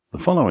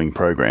following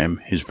program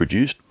is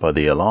produced by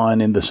the A Lion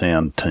in the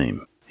Sound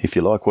team. If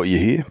you like what you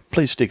hear,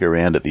 please stick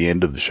around at the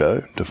end of the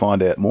show to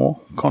find out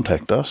more,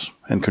 contact us,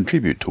 and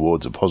contribute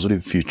towards a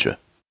positive future.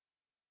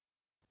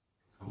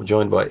 We're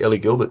joined by Ellie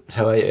Gilbert.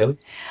 How are you, Ellie?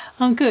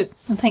 I'm good,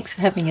 and thanks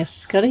for having us,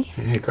 Scotty.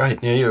 Yeah,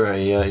 great. Now you're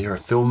a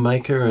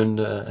filmmaker and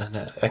an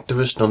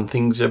activist on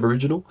things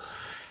Aboriginal.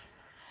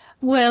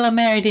 Well, I'm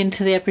married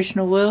into the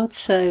Aboriginal world,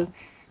 so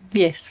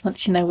yes,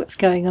 once you know what's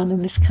going on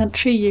in this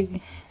country, you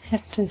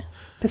have to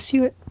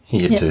pursue it.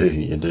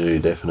 You do,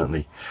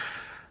 definitely.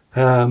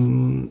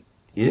 So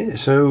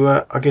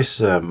I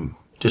guess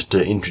just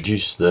to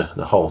introduce the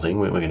whole thing,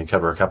 we're going to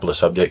cover a couple of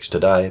subjects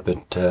today,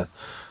 but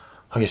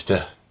I guess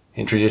to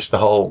introduce the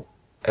whole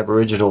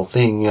Aboriginal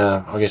thing,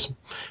 I guess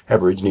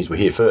Aborigines were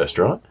here first,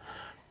 right?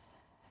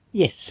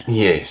 Yes.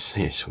 Yes.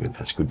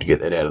 That's good to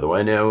get that out of the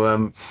way.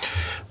 Now,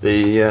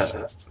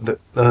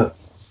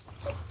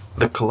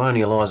 the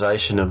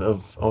colonialisation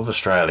of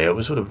Australia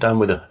was sort of done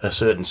with a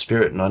certain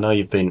spirit, and I know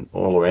you've been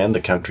all around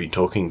the country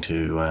talking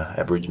to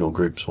Aboriginal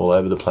groups all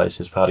over the place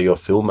as part of your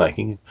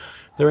filmmaking.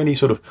 Are there any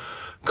sort of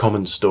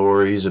common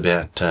stories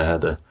about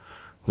the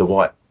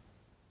white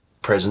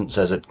presence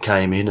as it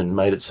came in and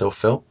made itself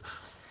felt,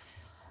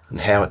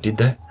 and how it did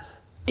that?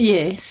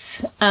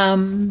 Yes,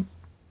 and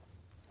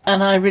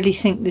I really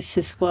think this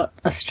is what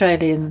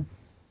Australian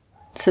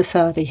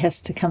society has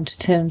to come to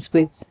terms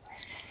with,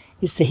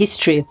 is the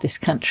history of this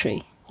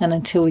country. And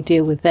until we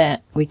deal with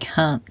that, we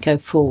can't go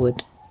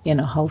forward in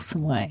a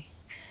wholesome way.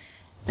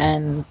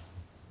 And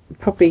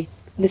probably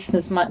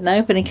listeners might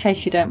know, but in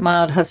case you don't,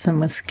 my old husband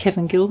was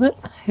Kevin Gilbert,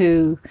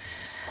 who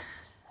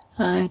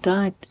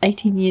died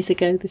 18 years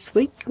ago this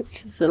week,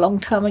 which is a long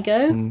time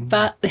ago.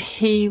 But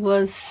he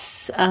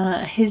was,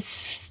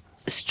 his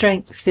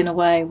strength in a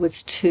way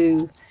was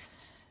to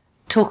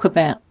talk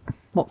about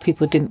what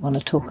people didn't want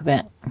to talk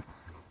about.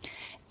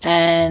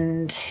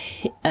 And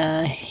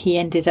he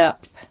ended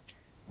up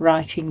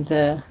writing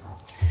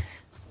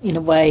in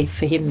a way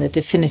for him, the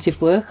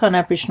definitive work on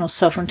Aboriginal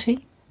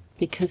sovereignty,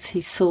 because he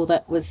saw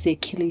that was the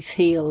Achilles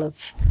heel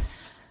of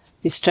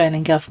the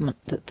Australian government,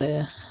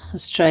 that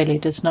Australia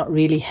does not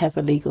really have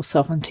a legal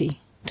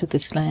sovereignty to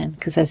this land,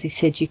 because, as he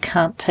said, you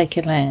can't take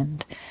a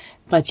land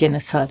by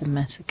genocide and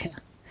massacre.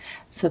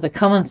 So the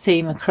common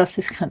theme across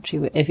this country,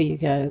 wherever you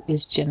go,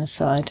 is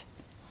genocide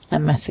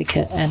and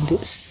massacre, and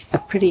it's a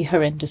pretty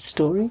horrendous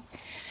story.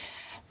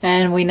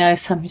 And we know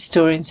some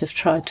historians have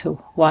tried to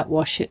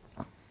whitewash it,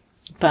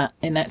 but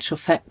in actual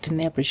fact, in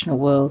the Aboriginal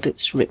world,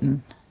 it's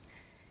written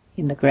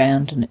in the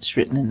ground and it's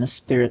written in the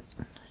spirit.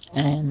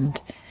 And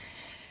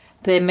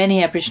there are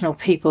many Aboriginal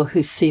people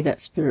who see that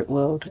spirit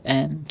world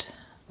and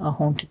are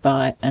haunted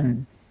by it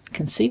and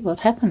can see what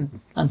happened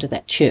under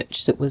that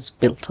church that was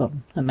built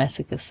on a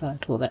massacre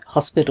site, or that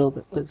hospital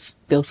that was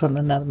built on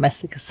another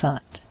massacre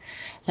site.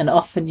 And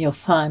often you'll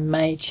find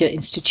major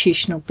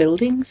institutional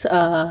buildings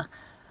are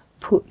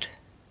put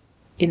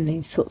in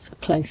these sorts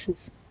of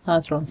places,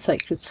 either on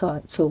sacred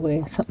sites or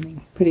where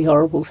something pretty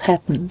horrible's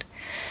happened.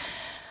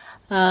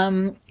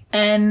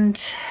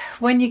 And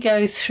when you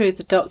go through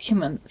the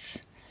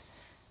documents,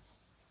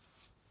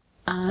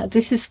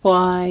 this is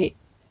why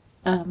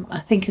I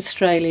think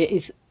Australia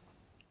is,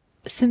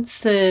 since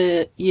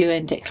the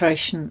UN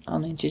Declaration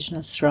on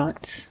Indigenous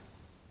Rights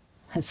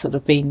has sort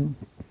of been,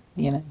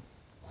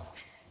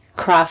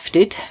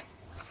 crafted,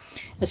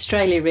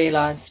 Australia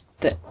realised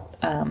that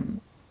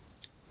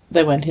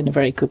they weren't in a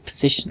very good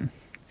position.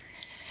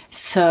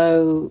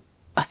 So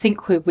I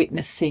think we're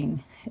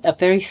witnessing a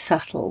very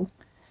subtle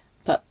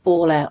but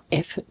all-out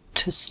effort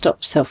to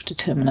stop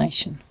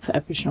self-determination for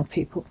Aboriginal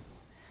people,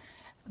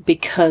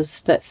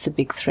 because that's the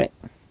big threat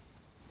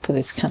for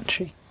this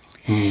country.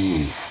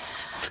 And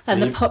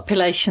the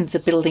populations are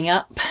building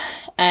up,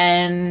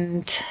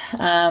 and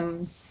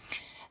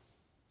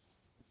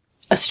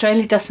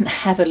Australia doesn't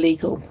have a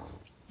legal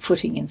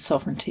footing in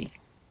sovereignty,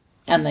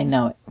 and they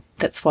know it.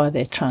 That's why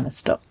they're trying to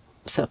stop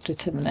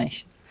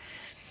self-determination.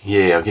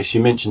 Yeah, I guess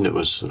you mentioned it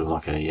was sort of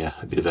like a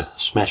bit of a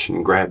smash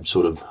and grab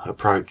sort of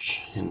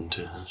approach, and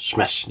to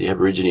smash the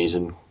Aborigines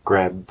and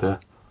grab,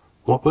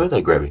 what were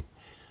they grabbing?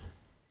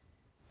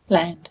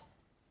 Land.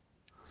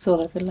 It's all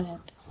over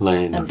land.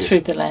 Land. And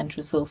through the land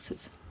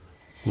resources.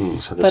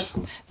 So that's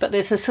but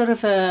there's a sort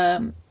of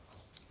a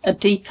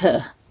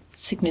deeper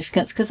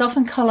significance, because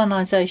often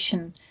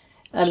colonisation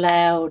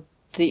allowed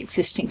the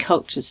existing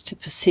cultures to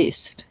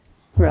persist,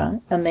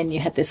 right? And then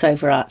you had this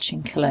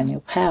overarching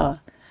colonial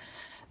power.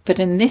 But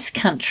in this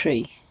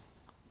country,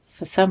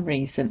 for some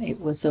reason,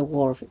 it was a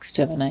war of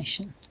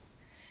extermination.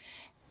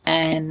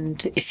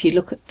 And if you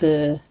look at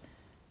the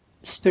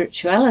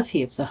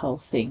spirituality of the whole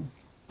thing,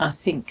 I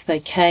think they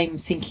came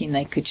thinking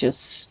they could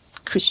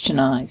just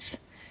Christianise,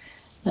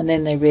 and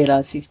then they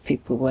realised these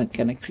people weren't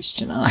going to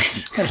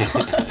Christianise.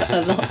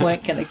 a lot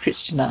weren't going to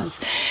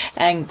Christianise.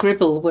 And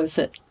Gribble was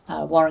at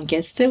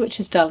Warringesta, which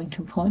is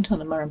Darlington Point on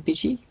the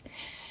Murrumbidgee.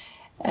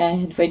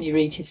 And when you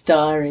read his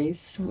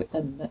diaries,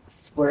 and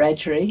that's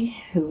Wiradjuri,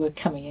 who were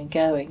coming and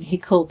going, he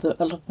called a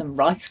lot of them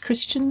rice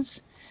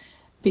Christians,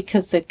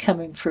 because they'd come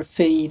in for a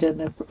feed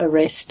and a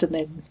rest and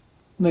then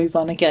move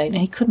on again.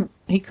 He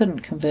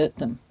couldn't convert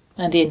them,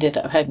 and he ended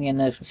up having a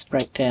nervous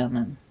breakdown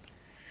and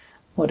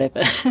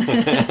whatever.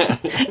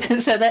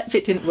 So that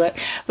bit didn't work.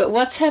 But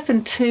what's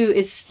happened too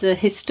is the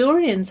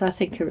historians, I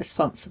think, are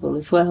responsible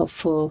as well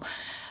for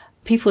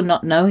people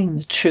not knowing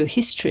the true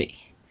history.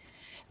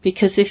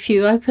 Because if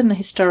you open the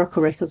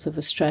historical records of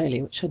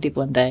Australia, which I did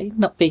one day,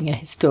 not being a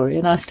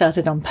historian, I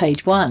started on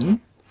page 1.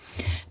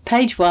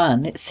 Page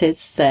 1, it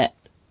says that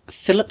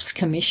Phillip's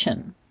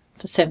commission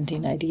for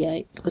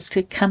 1788 was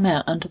to come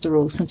out under the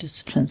rules and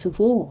disciplines of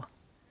war.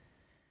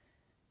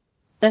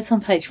 That's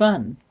on page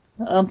 1.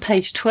 On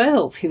page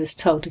 12, he was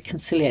told to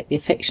conciliate the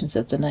affections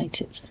of the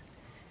natives.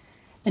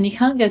 And you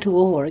can't go to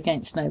war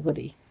against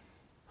nobody.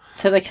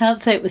 So they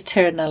can't say it was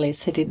terra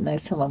nullius, they didn't know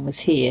someone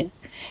was here.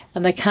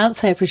 And they can't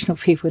say Aboriginal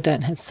people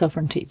don't have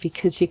sovereignty,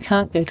 because you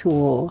can't go to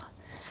war.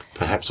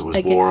 Perhaps it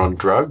was war on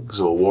drugs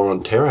or war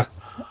on terror.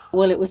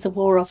 Well, it was a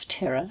war of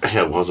terror.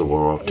 Yeah, it was a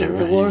war of terror. It was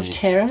a war of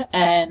terror,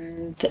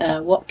 and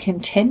Watkin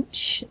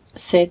Tench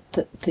said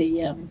that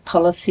the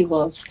policy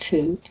was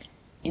to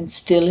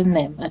instill in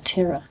them a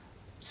terror.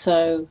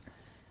 So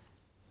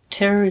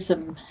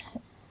terrorism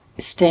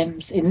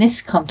in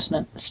this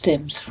continent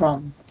stems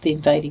from the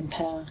invading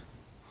power.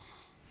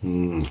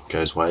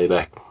 Goes way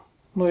back.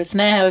 Whereas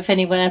now, if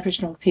any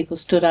Aboriginal people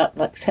stood up,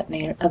 like it's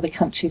happening in other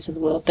countries of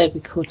the world, they'd be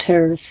called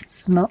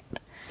terrorists, not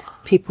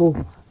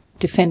people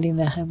defending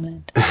their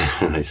homeland.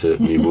 They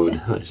certainly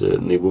would. They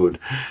certainly would.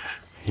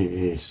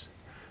 Yes.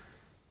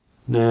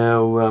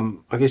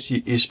 Now, I guess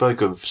you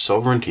spoke of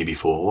sovereignty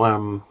before.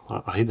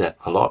 I hear that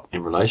a lot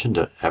in relation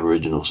to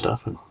Aboriginal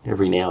stuff, and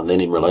every now and then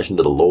in relation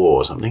to the law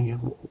or something.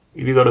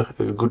 Have you got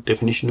a good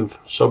definition of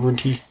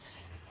sovereignty?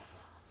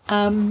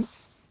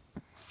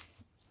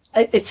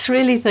 It's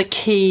really the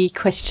key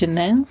question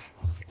now.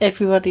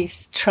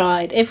 Everybody's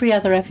tried every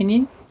other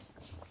avenue.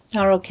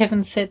 Our old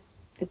Kevin said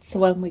it's the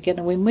one we're going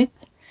to win with.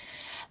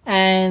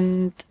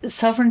 And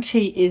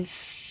sovereignty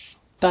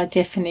is, by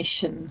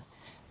definition,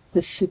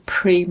 the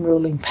supreme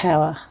ruling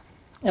power.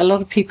 A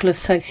lot of people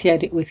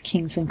associate it with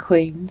kings and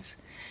queens,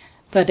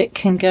 but it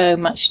can go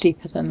much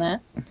deeper than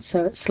that.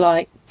 So it's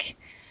like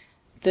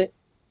that.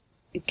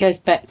 It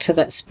goes back to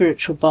that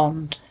spiritual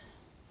bond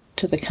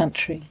to the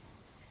country.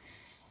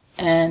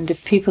 And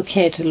if people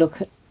care to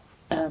look at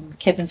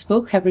Kevin's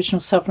book,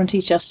 Aboriginal Sovereignty,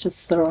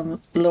 Justice,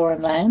 Law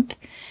and Land,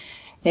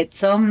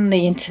 it's on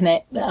the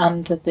internet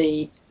under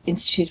the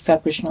Institute of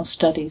Aboriginal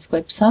Studies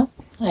website,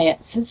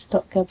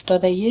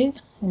 aiatsis.gov.au,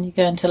 and you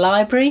go into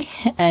library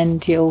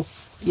and you'll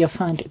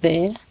find it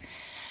there.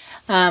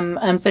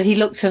 But he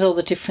looked at all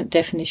the different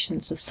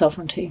definitions of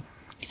sovereignty.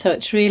 So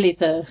it's really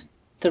the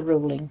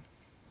ruling,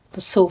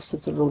 the source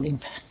of the ruling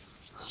power.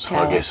 So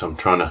I guess I'm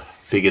trying to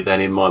figure that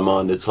in my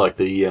mind. It's like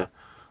the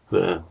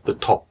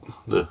top,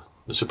 the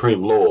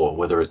supreme law,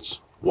 whether it's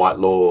white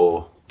law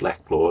or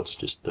black law. It's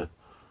just the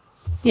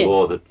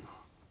law that.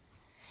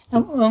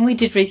 When we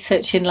did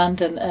research in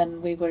London,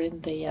 and we were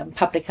in the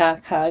public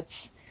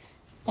archives,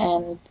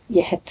 and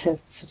you had to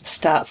sort of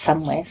start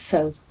somewhere,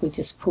 so we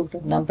just pulled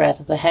a number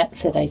out of the hat,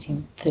 said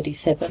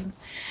 1837,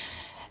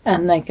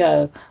 and they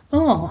go,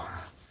 "Oh,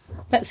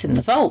 that's in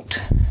the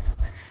vault,"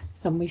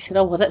 and we said,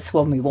 "Oh, well, that's the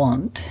one we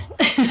want."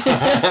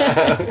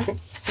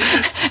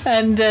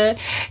 And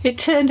it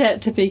turned out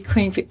to be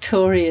Queen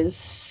Victoria's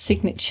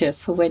signature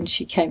for when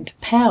she came to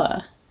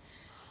power.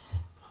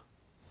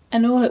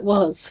 And all it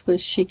was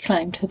she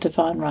claimed her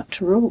divine right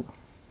to rule.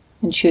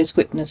 And she was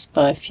witnessed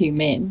by a few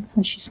men,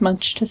 and she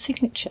smudged her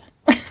signature.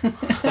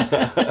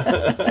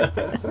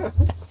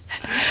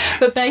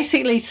 But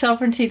basically,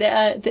 sovereignty,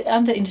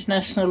 under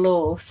international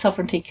law,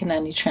 sovereignty can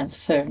only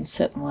transfer in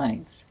certain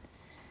ways.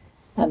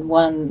 And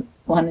one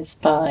is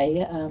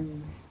by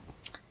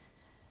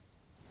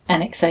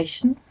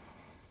annexation,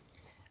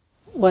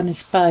 one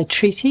is by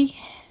treaty,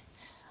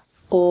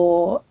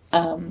 or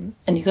and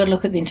you've got to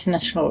look at the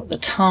international law at the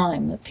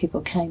time that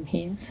people came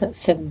here, so it's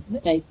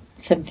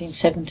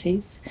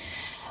 1770s,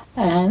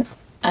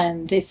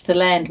 and if the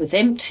land was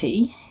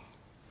empty,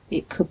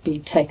 it could be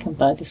taken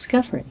by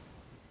discovery,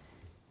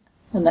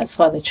 and that's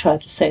why they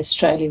tried to say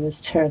Australia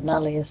was terra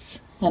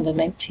nullius and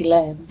an empty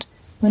land,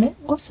 when it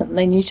wasn't.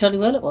 They knew jolly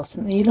well it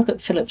wasn't. And you look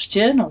at Phillip's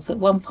journals, at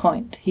one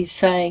point he's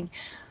saying,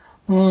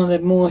 "Oh,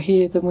 there's more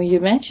here than we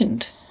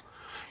imagined."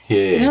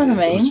 Yeah, you know what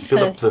I mean? Was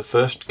Phillip the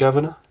first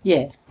governor?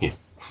 Yeah. Yeah.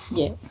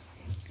 Yeah.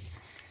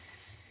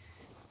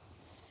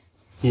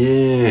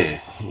 Yeah,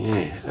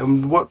 yeah.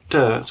 And what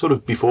sort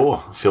of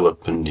before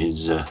Phillip and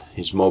his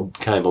mob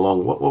came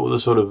along? What were the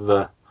sort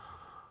of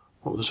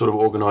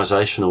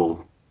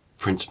organisational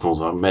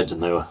principles? I imagine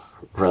they were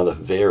rather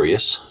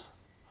various.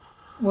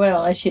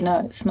 Well, as you know,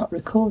 it's not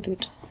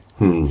recorded,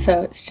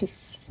 so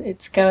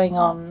it's going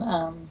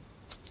on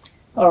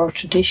oral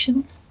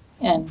tradition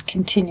and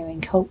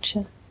continuing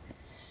culture,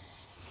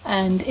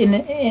 and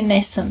in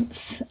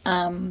essence.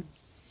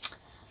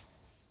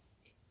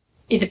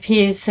 It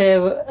appears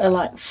there are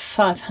like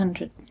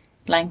 500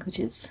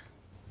 languages,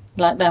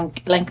 like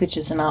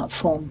languages an art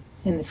form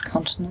in this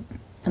continent,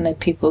 and there are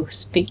people who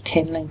speak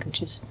 10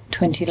 languages,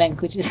 20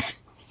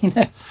 languages, you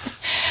know.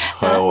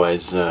 I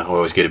always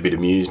get a bit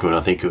amused when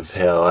I think of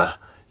how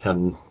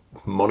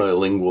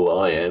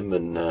monolingual I am,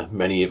 and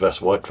many of us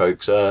white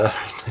folks are.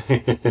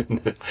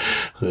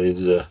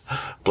 There's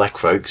black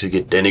folks who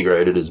get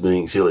denigrated as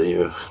being silly,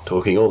 or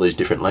talking all these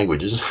different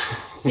languages.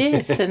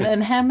 Yes,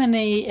 and how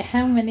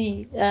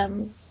many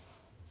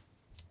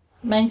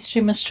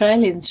mainstream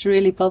Australians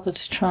really bother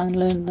to try and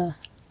learn the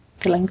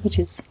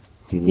languages?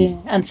 Mm-hmm. Yeah,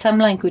 and some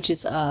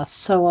languages are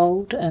so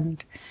old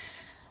and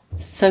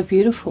so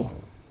beautiful,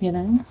 you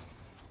know.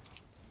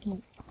 Yeah.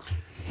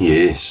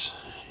 Yes,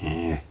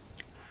 yeah.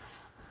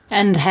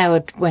 And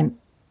Howard went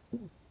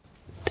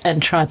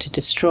and tried to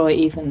destroy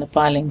even the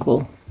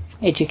bilingual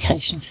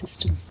education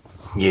system.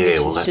 Yeah,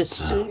 well, that's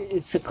just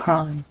it's a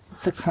crime.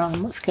 It's a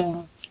crime. What's going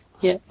on?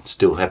 Yeah,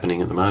 still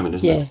happening at the moment,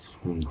 isn't it?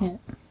 Yeah.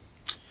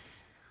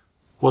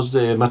 Was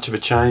there much of a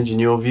change in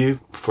your view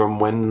from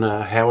when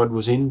Howard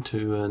was in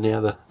to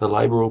now the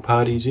Liberal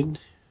Party's in?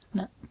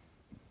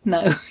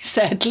 No,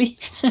 sadly.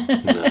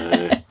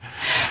 No.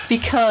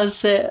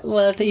 Because,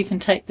 to even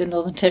take the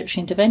Northern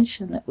Territory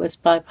intervention, that was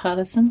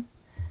bipartisan.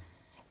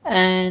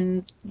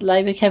 And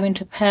Labor came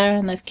into power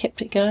and they've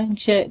kept it going.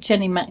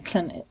 Jenny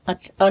Macklin,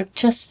 I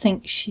just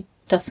think she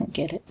doesn't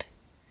get it.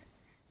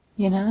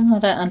 You know, I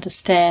don't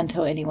understand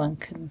how anyone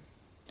can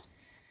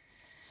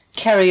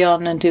carry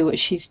on and do what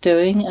she's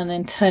doing, and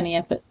then Tony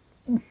Abbott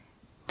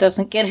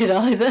doesn't get it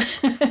either.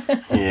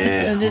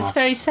 Yeah. And it's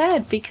very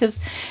sad because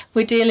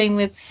we're dealing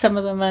with some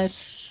of the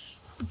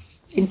most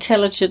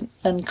intelligent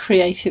and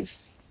creative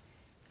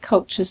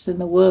cultures in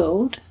the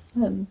world,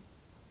 and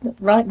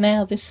right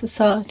now this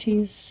society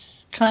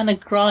is trying to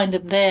grind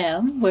them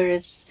down,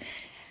 whereas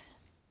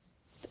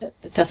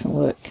it doesn't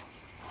work.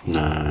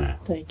 No.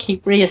 They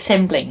keep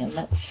reassembling, and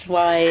that's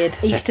why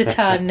at Easter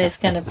time there's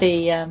going to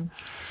be a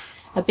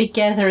big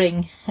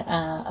gathering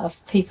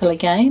of people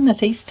again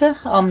at Easter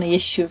on the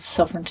issue of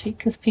sovereignty,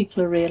 because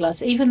people are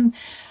realising, even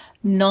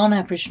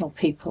non-Aboriginal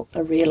people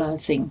are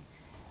realising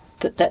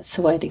that that's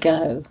the way to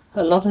go.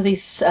 A lot of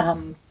these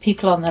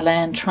people on the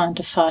land trying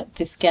to fight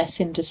this gas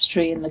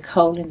industry and the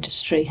coal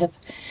industry have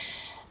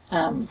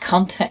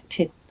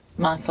contacted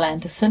Michael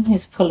Anderson,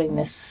 who's pulling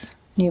this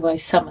New Way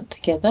Summit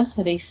together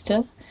at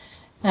Easter.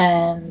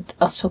 And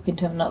I was talking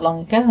to him not long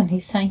ago, and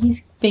he's saying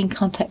he's being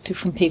contacted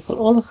from people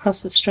all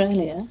across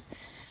Australia,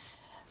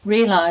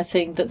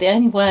 realising that the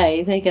only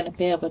way they're going to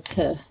be able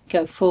to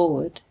go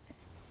forward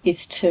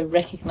is to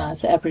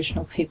recognise that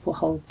Aboriginal people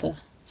hold the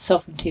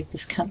sovereignty of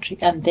this country,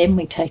 and then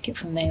we take it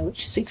from there,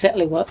 which is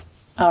exactly what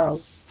our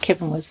old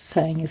Kevin was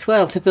saying as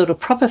well. To build a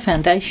proper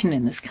foundation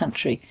in this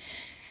country,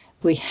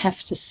 we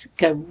have to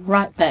go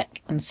right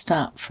back and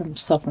start from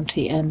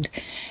sovereignty. And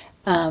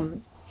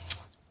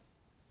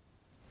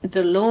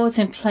the laws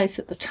in place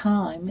at the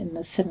time, in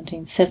the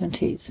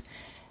 1770s,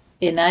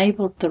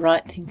 enabled the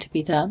right thing to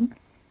be done,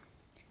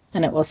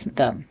 and it wasn't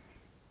done.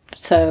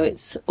 So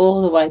it's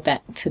all the way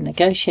back to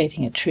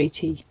negotiating a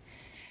treaty,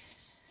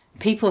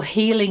 people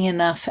healing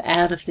enough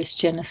out of this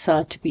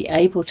genocide to be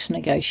able to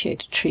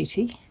negotiate a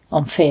treaty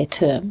on fair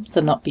terms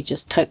and not be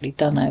just totally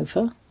done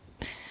over.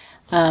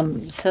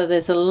 So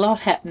there's a lot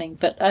happening,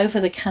 but over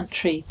the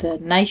country, the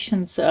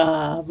nations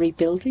are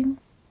rebuilding,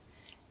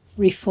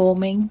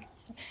 reforming.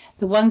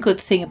 The one good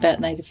thing about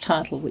native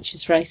title, which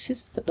is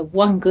racist, but the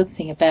one good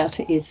thing about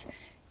it is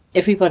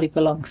everybody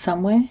belongs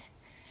somewhere,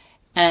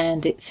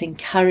 and it's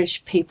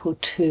encouraged people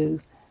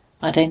to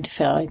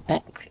identify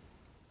back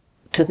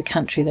to the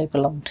country they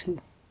belong to.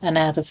 And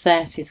out of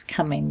that is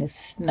coming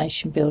this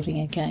nation building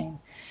again,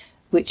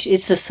 which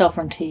is the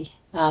sovereignty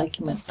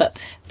argument, but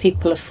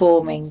people are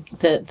forming,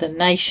 the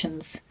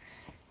nations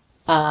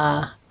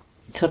are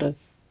sort of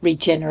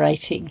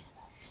regenerating,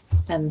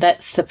 and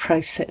that's the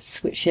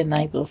process which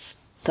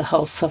enables the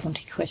whole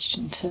sovereignty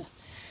question to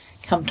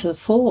come to the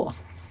fore.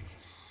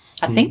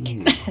 I think.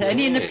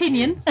 Only an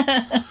opinion.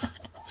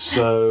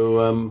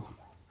 So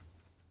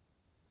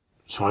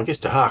I guess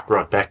to hark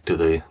right back to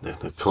the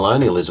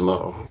colonialism,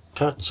 I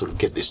can't sort of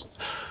get this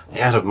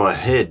out of my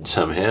head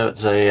somehow.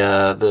 It's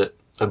a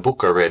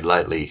book I read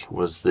lately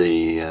was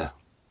the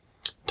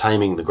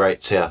Taming the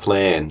Great South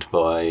Land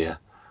by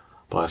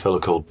a fellow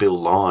called Bill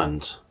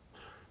Lyons.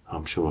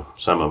 I'm sure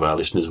some of our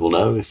listeners will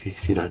know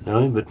if you don't know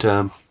him, but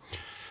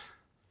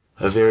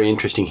a very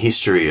interesting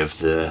history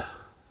of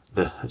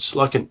it's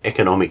like an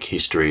economic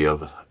history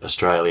of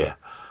Australia,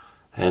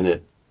 and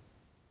it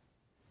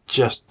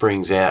just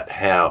brings out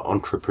how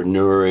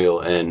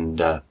entrepreneurial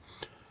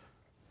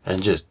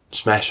and just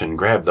smash and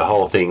grab the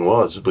whole thing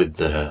was, with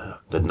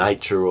the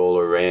nature all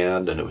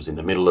around, and it was in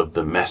the middle of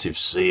the massive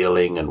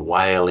sealing and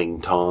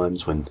whaling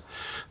times when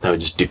they were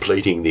just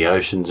depleting the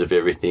oceans of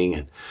everything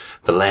and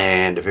the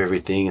land of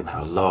everything, and they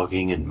were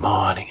logging and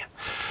mining and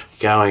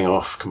going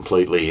off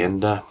completely.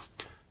 And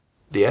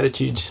the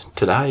attitudes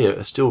today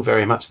are still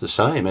very much the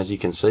same, as you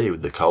can see,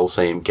 with the coal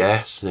seam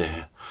gas.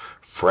 They're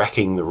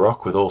fracking the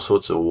rock with all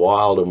sorts of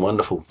wild and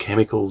wonderful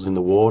chemicals in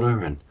the water,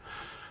 and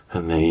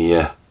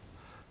the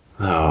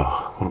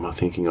what am I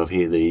thinking of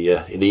here?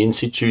 The in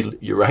situ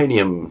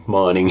uranium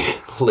mining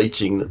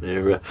leaching that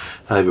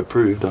they've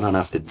approved. I don't know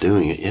if they're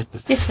doing it yet.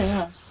 But yes, they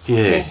are.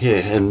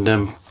 Yeah,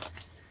 and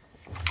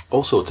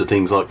all sorts of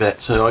things like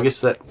that. So I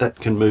guess that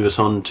can move us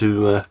on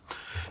to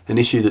an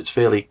issue that's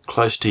fairly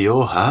close to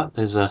your heart.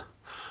 There's a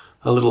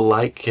little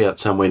lake out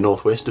somewhere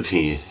northwest of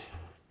here.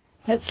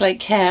 That's Lake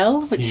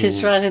Cowell, which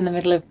is right in the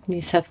middle of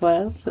New South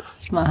Wales.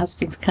 That's my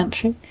husband's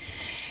country.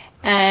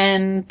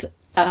 And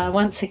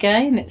once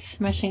again, it's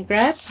smash and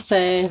grab.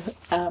 They're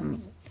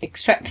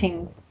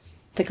extracting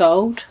the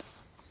gold,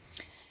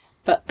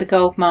 but the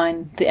gold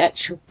mine, the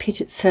actual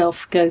pit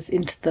itself, goes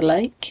into the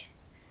lake,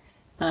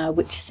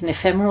 which is an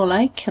ephemeral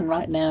lake, and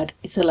right now it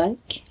is a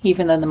lake.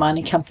 Even though the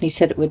mining company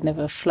said it would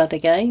never flood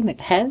again,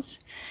 it has.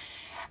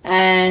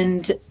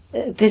 And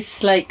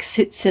this lake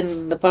sits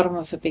in the bottom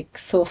of a big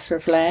saucer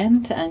of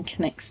land and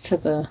connects to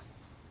the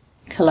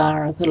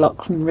Killara, the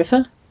Lachlan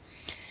River.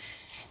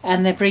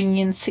 And they're bringing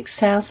in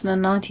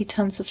 6,090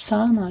 tonnes of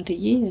cyanide a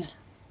year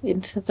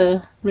into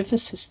the river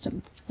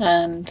system.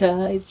 And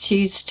it's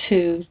used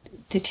to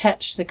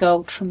detach the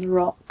gold from the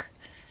rock.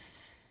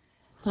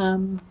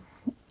 And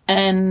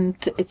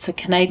it's a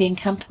Canadian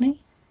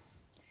company.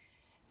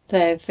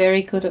 They're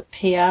very good at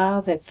PR.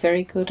 They're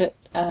very good at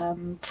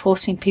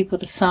forcing people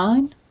to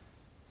sign.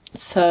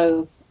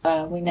 So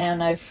we now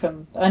know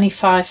from only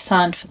 5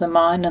 signed for the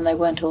mine, and they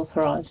weren't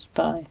authorised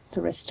by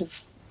the rest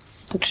of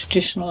the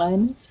traditional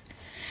owners.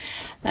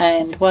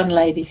 And one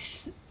lady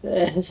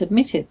has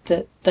admitted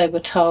that they were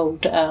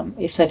told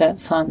if they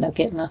don't sign, they'll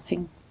get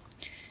nothing.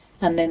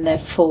 And then they're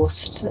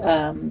forced,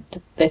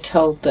 they're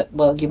told that,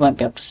 well, you won't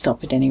be able to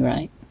stop at any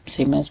rate,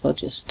 so you may as well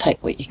just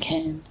take what you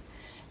can.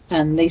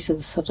 And these are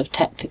the sort of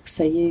tactics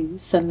they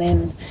use. And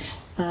then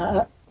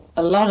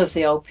a lot of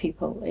the old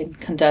people in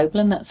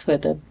Condobolin, that's where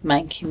the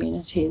main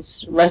community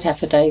is, wrote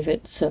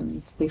affidavits,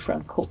 and we've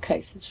run court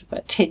cases for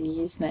about 10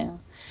 years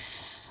now.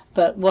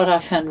 But what I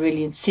found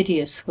really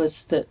insidious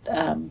was that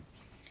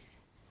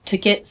to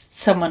get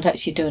someone to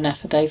actually do an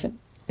affidavit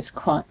is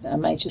quite a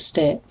major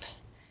step.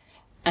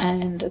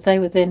 And they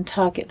would then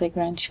target their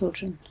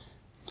grandchildren.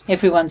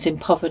 Everyone's in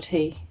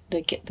poverty.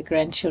 They get the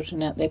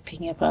grandchildren out there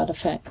picking up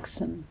artefacts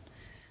and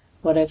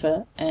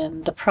whatever.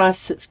 And the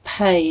price that's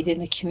paid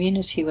in a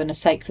community when a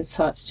sacred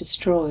site's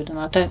destroyed, and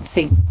I don't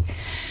think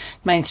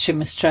mainstream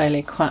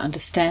Australia quite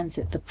understands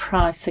it, the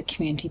price a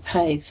community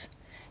pays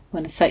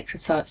when a sacred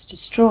site's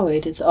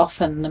destroyed is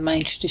often the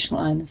main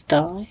traditional owners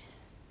die.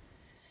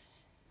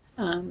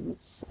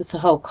 It's a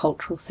whole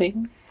cultural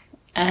thing,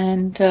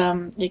 and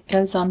it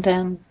goes on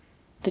down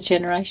the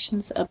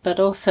generations. But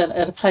also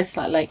at a place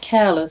like Lake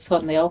Cowell, as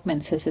one of the old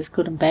men says, there's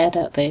good and bad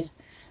out there.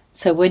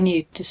 So when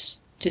you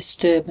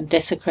disturb and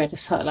desecrate a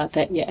site like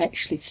that, you're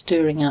actually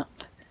stirring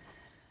up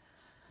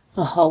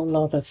a whole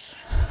lot of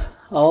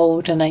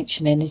old and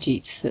ancient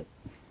energies that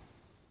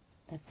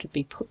have to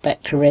be put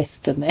back to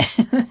rest, and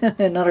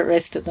they're not at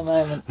rest at the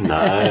moment.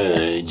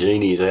 No,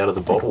 genie's out of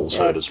the bottle,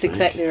 so to speak. That's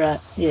exactly right,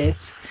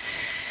 yes.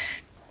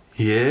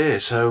 Yeah,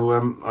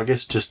 so I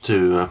guess just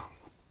to,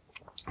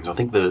 I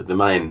think the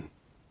main,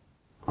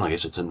 I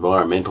guess it's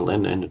environmental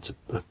and it's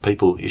a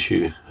people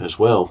issue as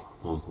well.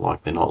 Well,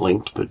 like they're not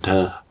linked, but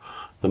the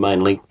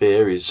main link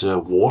there is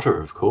water,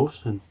 of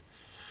course. And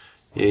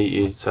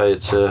you'd say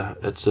it's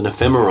an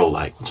ephemeral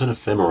lake. What's an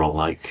ephemeral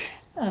lake?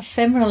 An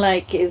ephemeral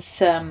lake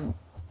is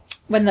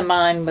when the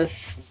mine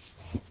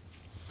was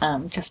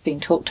just being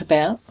talked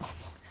about.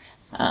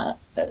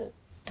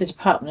 The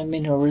Department of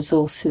Mineral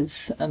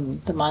Resources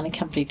and the mining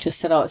company just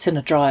said, oh, it's in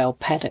a dry old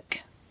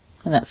paddock,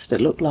 and that's what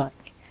it looked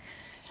like.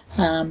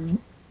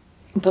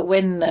 But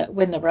when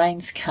the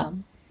rains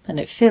come and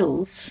it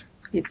fills,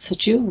 it's a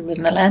jewel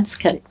in the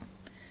landscape.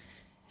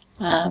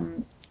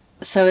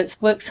 So it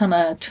works on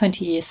a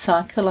 20-year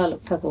cycle. I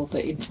looked up all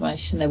the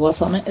information there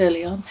was on it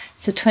early on.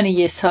 It's a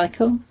 20-year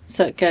cycle,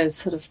 so it goes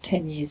sort of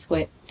 10 years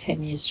wet,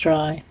 10 years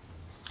dry,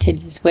 10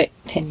 years wet,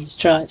 10 years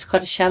dry. It's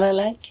quite a shallow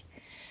lake.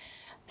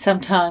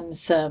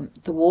 Sometimes the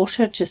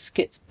water just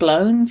gets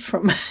blown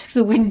from,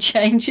 the wind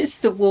changes,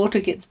 the water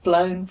gets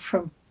blown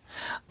from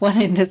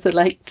one end of the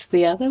lake to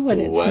the other when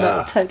it's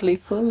not totally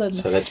full. And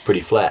so that's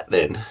pretty flat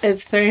then.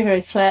 It's very,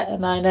 very flat,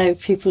 and I know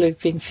people who've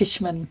been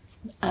fishermen.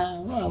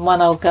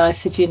 One old guy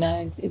said, you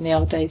know, in the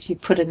old days you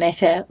put a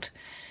net out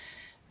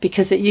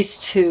because it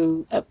used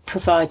to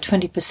provide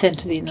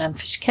 20% of the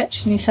inland fish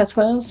catch in New South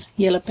Wales,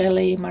 yellow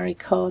belly, Murray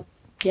cod,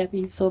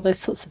 yabbies, all those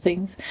sorts of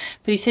things.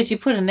 But he said you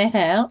put a net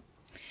out,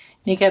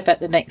 and you go back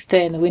the next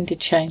day and the wind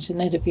had changed, and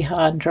the net would be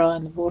high and dry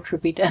and the water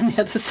would be down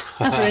the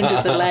other end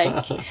of the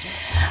lake.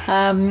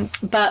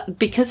 But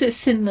because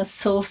it's in the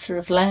saucer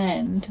of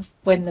land,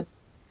 when the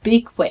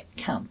big wet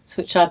comes,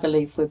 which I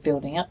believe we're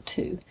building up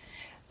to,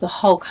 the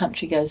whole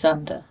country goes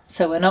under.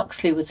 So when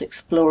Oxley was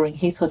exploring,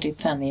 he thought he'd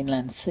found the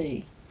inland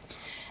sea.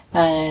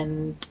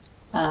 And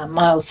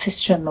my old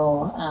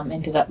sister-in-law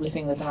ended up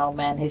living with an old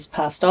man who's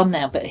passed on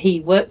now, but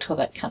he worked all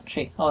that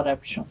country, old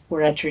Aboriginal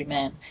Wiradjuri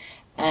man.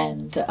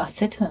 And I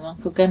said to him,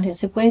 Uncle Gundy, I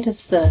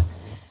said,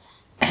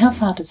 how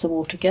far does the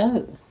water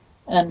go?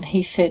 And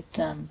he said,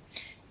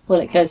 well,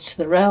 it goes to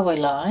the railway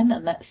line,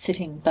 and that's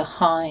sitting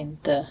behind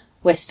the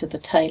west of the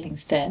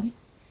tailings dam.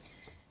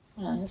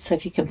 So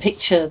if you can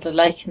picture the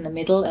lake in the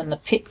middle and the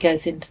pit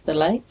goes into the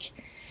lake,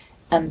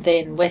 and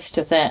then west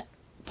of that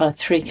by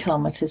 3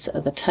 kilometres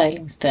are the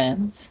tailings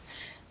dams.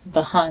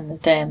 Behind the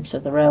dams are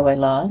the railway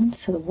lines,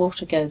 so the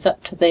water goes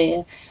up to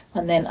there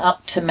and then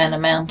up to Manor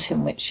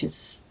Mountain, which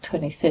is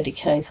 20-30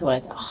 k's away.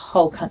 The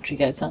whole country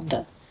goes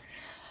under.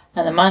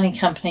 And the mining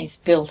companies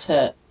built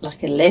a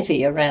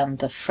levee around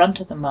the front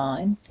of the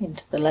mine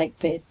into the lake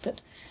bed,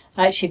 but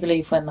I actually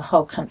believe when the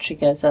whole country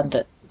goes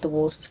under, the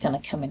water's going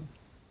to come in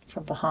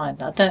from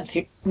behind. I don't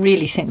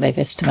really think they've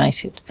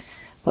estimated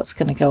what's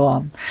going to go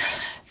on.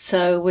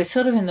 So we're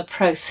sort of in the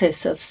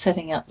process of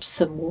setting up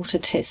some water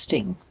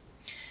testing,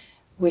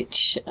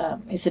 which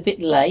is a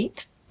bit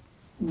late,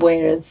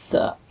 whereas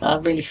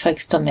I'm really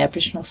focused on the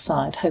Aboriginal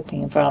side,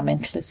 hoping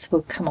environmentalists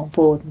will come on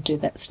board and do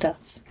that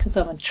stuff. Because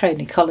I'm a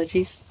trained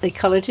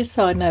ecologist,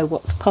 so I know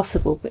what's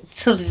possible, but it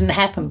sort of didn't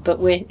happen, but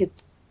we're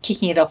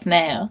kicking it off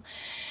now.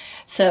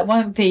 So it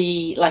won't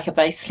be like a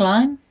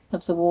baseline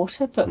of the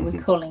water, but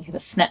we're calling it a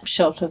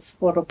snapshot of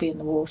what will be in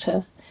the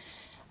water,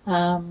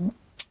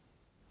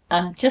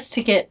 just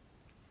to get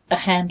a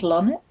handle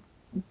on it,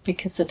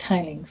 because the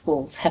tailings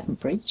walls haven't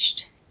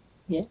breached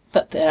yet,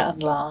 but they're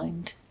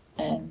unlined,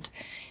 and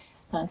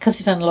because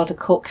we've done a lot of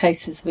court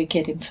cases, we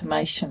get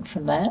information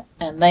from that,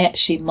 and they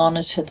actually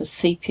monitor the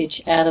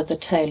seepage out of the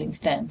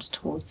tailings dams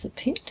towards the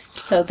pit.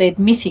 So they're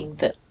admitting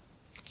that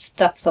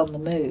stuff's on the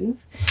move.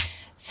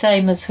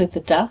 Same as with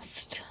the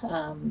dust.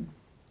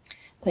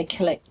 They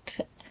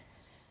collect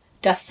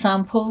dust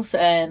samples,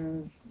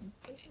 and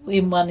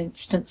in one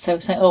instance they were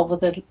saying, oh, well,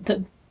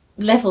 the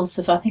levels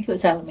of, I think it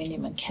was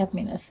aluminium and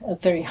cadmium, are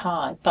very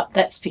high, but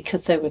that's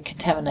because they were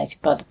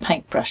contaminated by the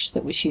paintbrush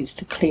that was used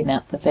to clean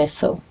out the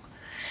vessel.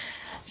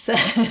 So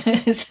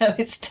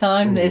it's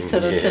time there's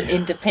sort of some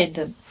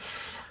independent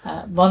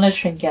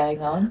monitoring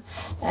going on.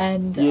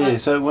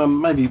 And so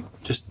maybe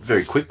just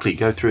very quickly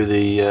go through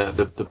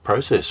the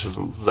process.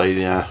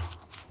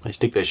 They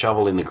stick their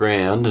shovel in the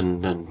ground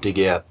and dig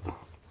out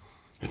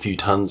a few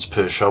tons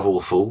per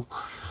shovelful.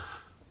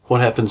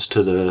 What happens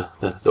to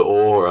the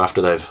ore after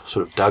they've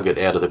sort of dug it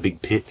out of the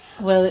big pit?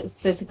 Well,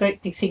 there's a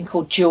great big thing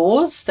called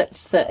jaws.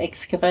 That's the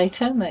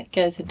excavator, and that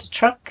goes into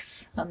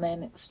trucks, and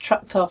then it's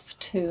trucked off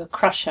to a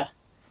crusher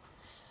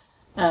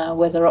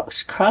where the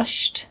rock's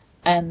crushed,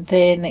 and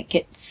then it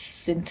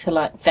gets into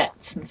like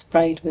vats and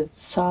sprayed with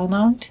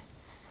cyanide,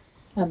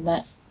 and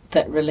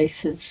that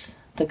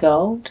releases the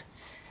gold.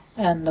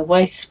 And the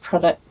waste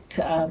product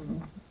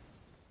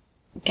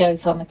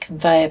goes on a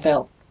conveyor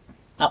belt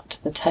up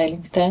to the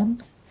tailings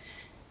dams,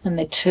 and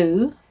they're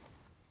two.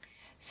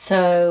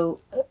 So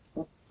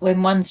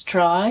when one's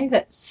dry,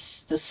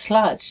 that's the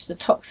sludge, the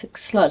toxic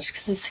sludge,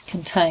 because this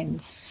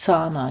contains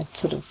cyanide,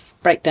 sort of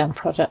breakdown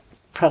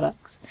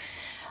products.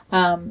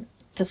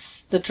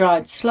 The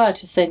dried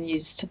sludge is then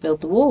used to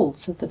build the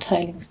walls of the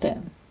tailings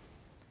dam.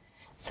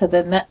 So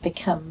then that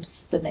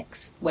becomes the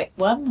next wet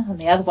one, and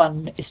the other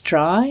one is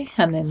dry,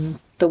 and then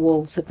the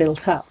walls are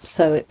built up.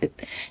 So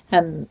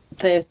and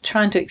they're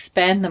trying to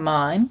expand the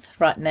mine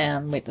right now,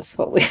 and that's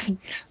what we're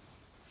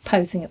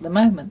posing at the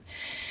moment.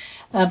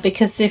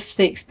 Because if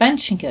the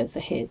expansion goes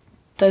ahead,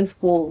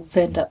 those walls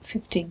end up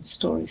 15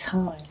 stories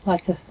high,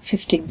 like a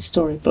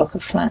 15-storey block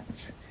of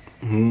flats,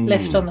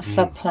 left on the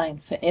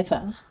floodplain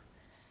forever,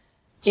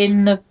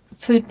 in the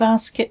food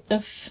basket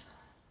of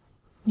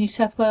New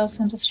South Wales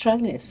and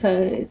Australia.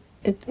 So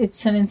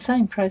it's an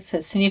insane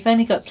process, and you've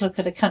only got to look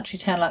at a country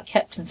town like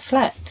Captain's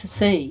Flat to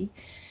see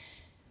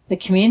the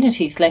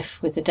communities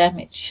left with the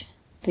damage.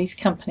 These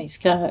companies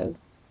go,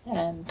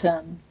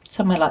 and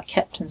somewhere like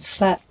Captain's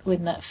Flat,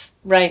 when that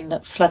rain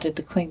that flooded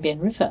the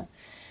Queanbeyan River,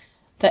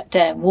 that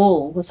dam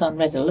wall was on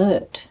red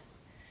alert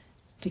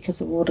because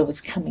the water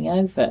was coming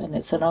over, and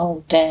it's an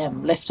old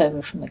dam left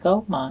over from the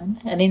gold mine,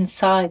 and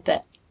inside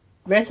that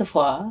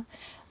reservoir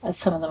are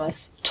some of the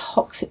most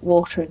toxic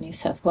water in New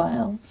South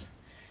Wales.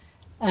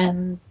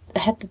 And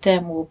had the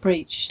dam wall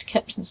breached,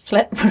 Captain's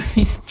Flat would have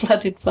been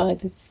flooded by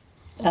this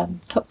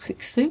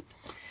toxic soup,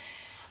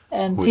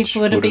 and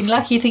people would have been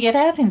lucky to get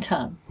out in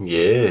time.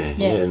 Yeah,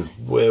 yes.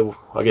 And well,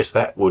 I guess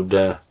that would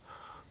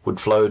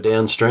flow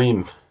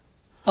downstream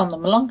on the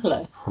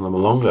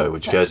Molongo,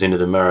 which goes into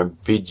the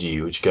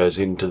Murrumbidgee, which goes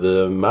into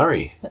the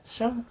Murray. That's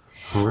right.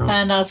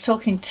 And I was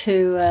talking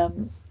to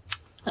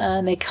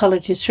an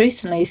ecologist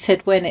recently. He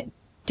said when it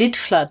did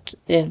flood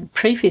in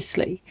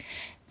previously,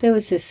 there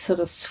was this sort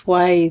of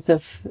swathe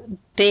of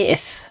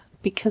death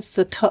because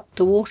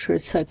the water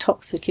is so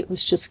toxic. It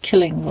was just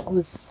killing what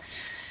was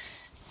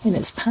in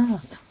its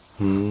path.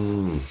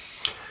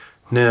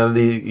 Now,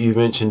 you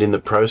mentioned in the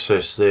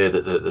process there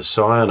that the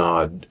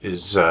cyanide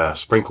is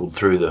sprinkled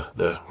through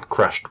the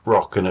crushed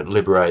rock, and it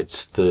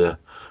liberates the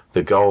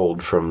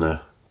gold from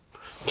the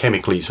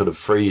chemically sort of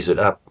freeze it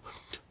up.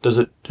 Does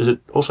it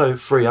also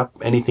free up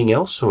anything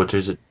else, or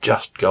is it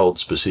just gold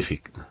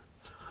specific?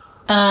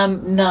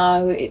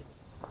 No,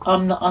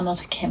 I'm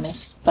not a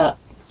chemist, but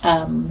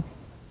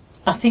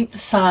I think the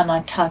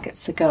cyanide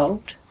targets the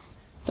gold,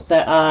 but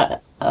there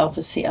are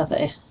obviously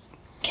other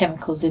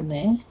chemicals in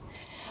there.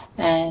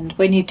 And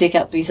when you dig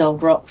up these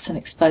old rocks and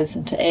expose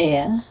them to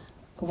air,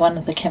 one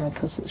of the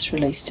chemicals that's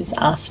released is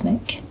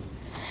arsenic.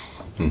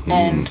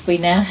 And we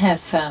now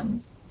have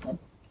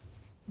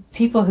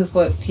people who've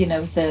worked,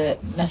 with the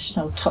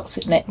National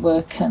Toxic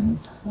Network and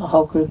a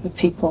whole group of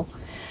people.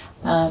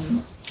 Out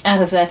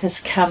of that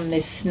has come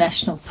this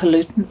National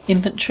Pollutant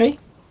Inventory.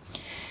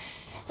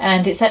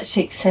 And it's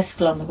actually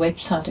accessible on the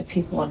website if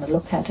people want to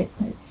look at it.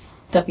 It's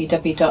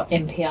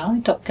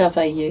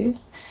www.mpi.gov.au.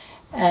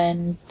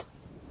 And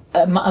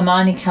a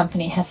mining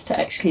company has to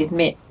actually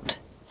admit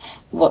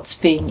what's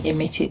being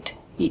emitted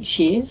each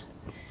year,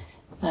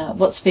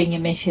 what's being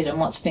emitted and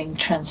what's being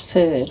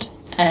transferred.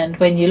 And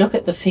when you look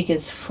at the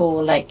figures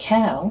for Lake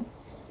Cowal,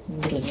 in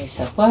the middle of New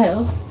South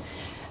Wales,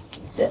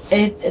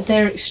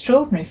 they're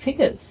extraordinary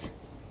figures.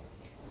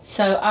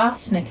 So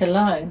arsenic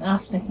alone,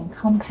 arsenic and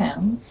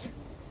compounds,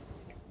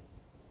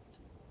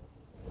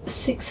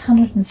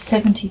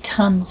 670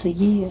 tonnes a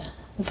year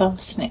of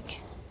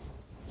arsenic.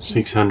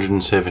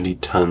 670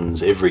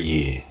 tonnes every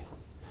year.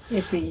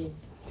 Every year.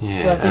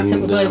 Yeah,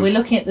 well, we're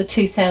looking at the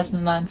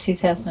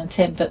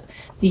 2009-2010, but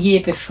the year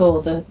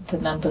before the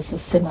numbers are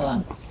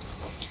similar.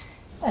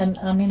 And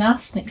I mean,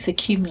 arsenic's a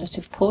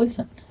cumulative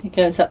poison. It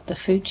goes up the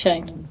food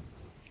chain and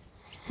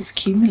is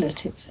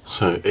cumulative.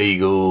 So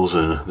eagles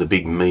and the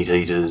big meat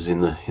eaters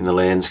in the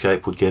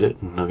landscape would get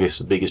it, and I guess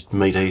the biggest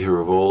meat eater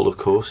of all, of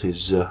course,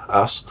 is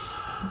us.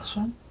 That's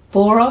right.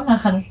 Boron,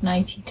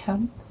 180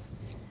 tonnes.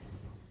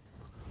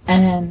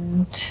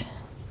 And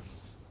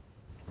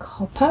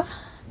copper.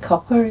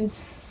 Copper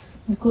is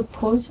a good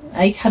poison,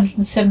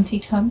 870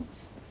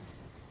 tonnes.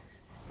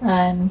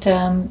 And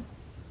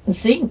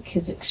zinc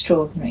is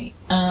extraordinary,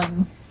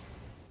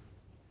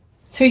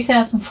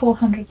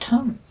 3,400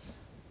 tonnes.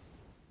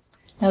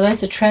 Now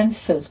those are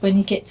transfers. When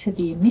you get to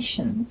the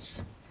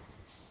emissions,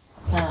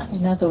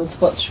 in other words,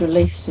 what's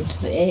released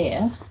into the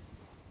air,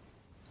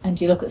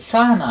 and you look at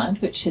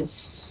cyanide, which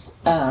is,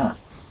 I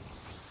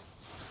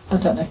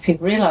don't know if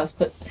people realise,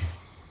 but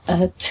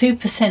a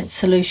 2%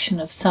 solution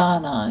of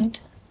cyanide,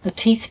 a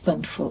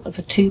teaspoonful of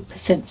a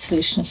 2%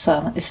 solution of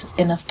cyanide is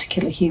enough to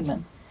kill a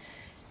human.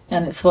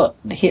 And it's what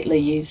Hitler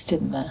used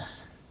in the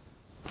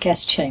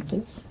gas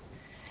chambers.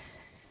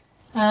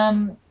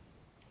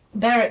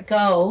 Barrick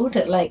Gold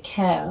at Lake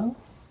Cowal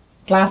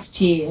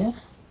last year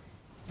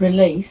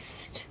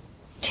released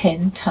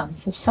 10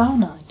 tonnes of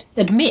cyanide.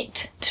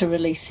 Admit to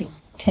releasing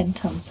 10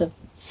 tonnes of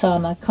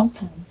cyanide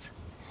compounds.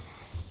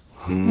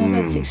 Now,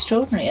 that's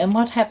extraordinary. And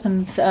what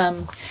happens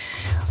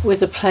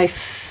with a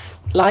place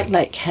like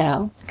Lake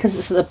Cowal, because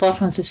it's at the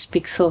bottom of this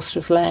big saucer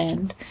of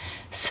land,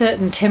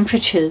 certain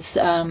temperatures,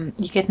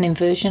 you get an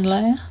inversion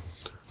layer.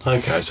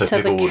 Okay, so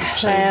people the would have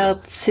seen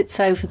cloud sits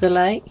over the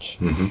lake,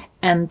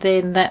 and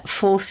then that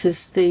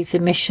forces these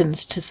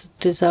emissions to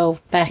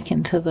dissolve back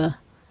into the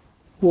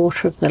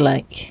water of the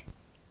lake.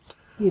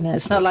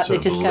 It's not like they're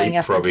just going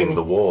up leapfrogging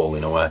the wall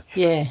in a way.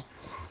 Yeah.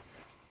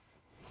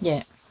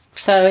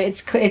 So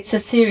it's a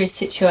serious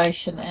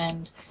situation,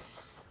 and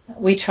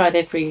we tried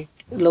every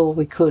law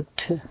we could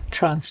to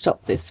try and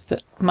stop this,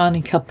 but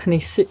mining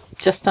companies sit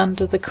just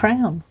under the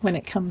Crown when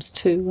it comes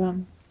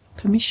to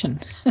permission.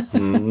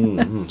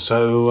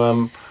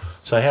 So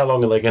how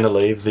long are they going to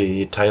leave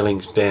the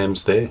tailings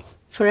dams there?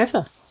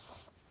 Forever.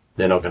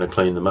 They're not going to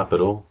clean them up at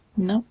all?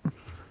 No.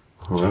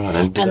 Right.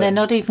 And they're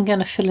not even going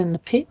to fill in the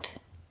pit.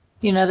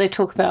 They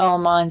talk about,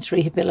 mines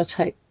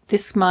rehabilitate.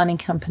 This mining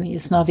company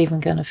is not even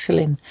going to fill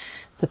in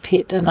the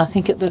pit. And I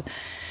think at the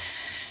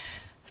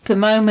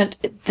moment,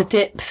 the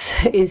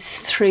depth is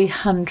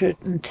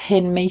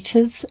 310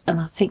 metres, and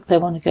I think they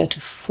want to go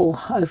to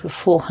over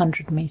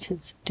 400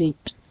 metres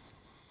deep,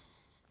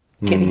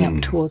 getting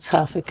up towards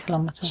half a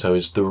kilometre. So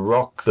is the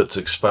rock that's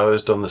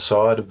exposed on the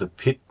side of the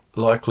pit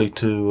likely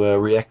to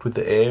react with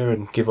the air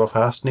and give off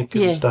arsenic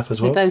and stuff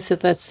as well?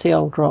 That's the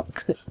old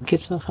rock that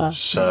gives off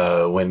arsenic.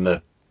 So when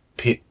the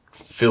pit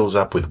fills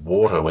up with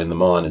water, when the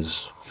mine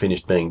is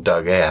finished being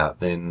dug out,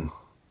 then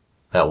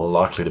that will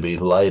likely to be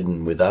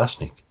laden with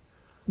arsenic.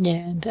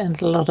 Yeah,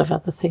 and a lot of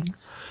other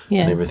things.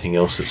 Yeah, and everything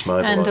else that's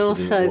mobilised. And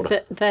also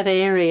that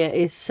area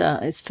is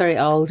it's very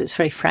old. It's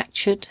very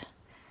fractured,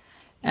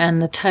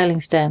 and the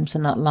tailings dams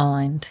are not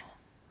lined.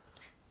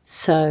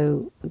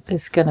 So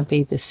there's going to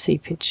be this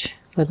seepage,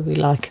 whether we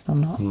like it or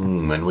not.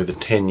 And with a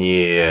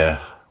 10-year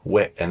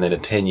wet and then a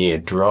 10-year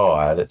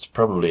dry, that's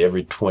probably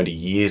every 20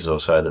 years or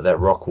so that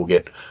rock will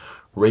get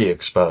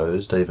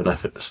re-exposed, even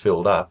if it's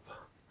filled up,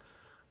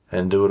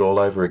 and do it all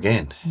over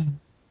again.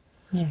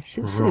 Yes,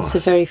 it's a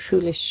very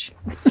foolish.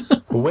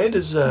 Well, where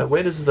does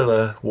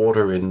the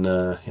water in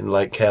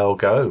Lake Cowal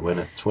go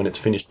when it's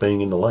finished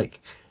being in the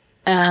lake?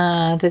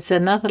 There's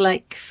another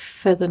lake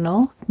further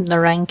north,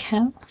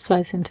 Narangkal,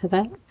 flows into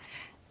that.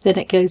 Then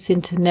it goes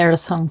into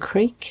Nerathong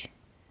Creek,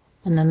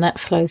 and then that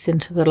flows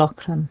into the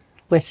Lachlan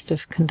west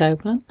of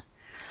Condobolin.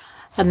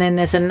 And then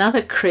there's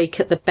another creek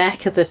at the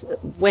back of the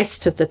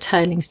west of the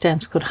tailings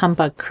dams called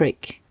Humbug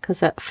Creek,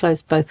 because that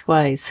flows both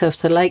ways. So if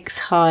the lake's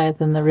higher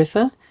than the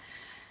river,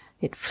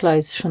 it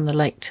flows from the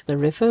lake to the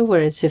river,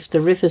 whereas if the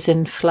river's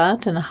in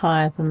flood and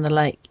higher than the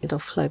lake, it'll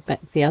flow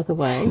back the other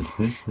way.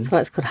 That's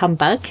why it's called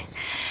humbug.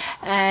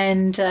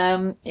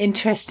 And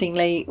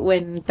interestingly,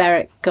 when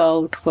Barrick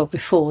Gold, well,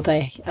 before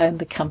they owned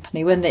the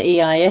company, when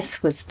the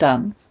EIS was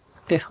done,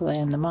 before they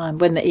owned the mine,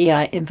 when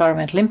the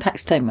Environmental Impact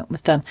Statement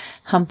was done,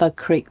 Humbug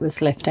Creek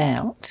was left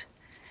out,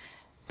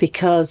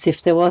 because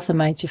if there was a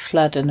major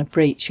flood and a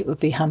breach, it would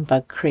be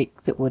Humbug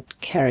Creek that would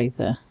carry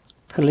the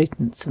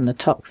pollutants and the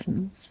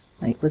toxins.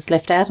 It was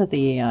left out of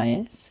the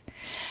EIS.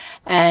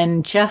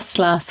 And just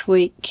last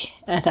week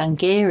at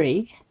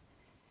Ungary,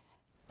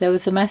 there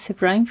was a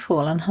massive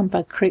rainfall and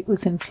Humbug Creek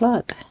was in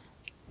flood.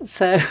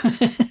 So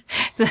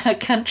the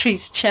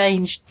country's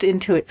changed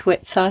into its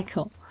wet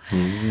cycle.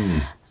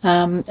 And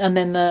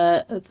then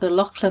the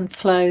Lachlan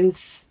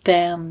flows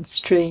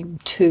downstream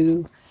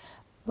to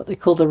what they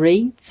call the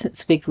reeds.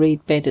 It's a big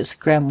reed bed. It's a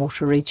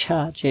groundwater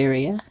recharge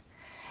area.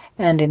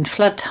 And in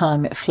flood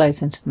time, it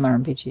flows into the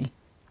Murrumbidgee.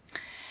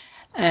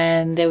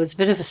 And there was a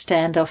bit of a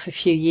standoff a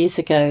few years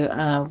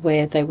ago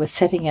where they were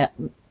setting up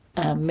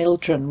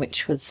Mildren,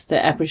 which was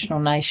the Aboriginal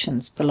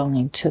nations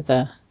belonging to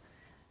the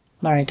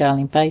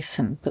Murray-Darling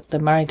Basin. But the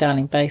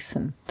Murray-Darling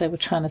Basin, they were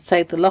trying to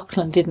say the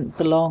Lachlan didn't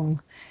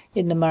belong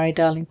in the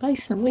Murray-Darling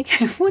Basin. We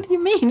go, what do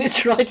you mean?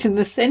 It's right in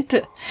the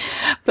centre.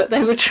 But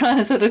they were trying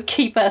to sort of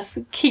keep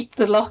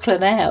the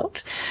Lachlan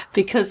out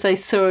because they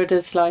saw it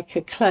as like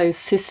a closed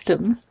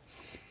system.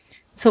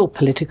 It's all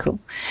political.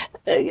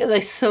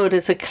 They saw it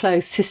as a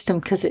closed system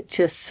because it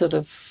just sort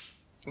of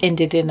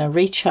ended in a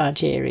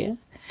recharge area.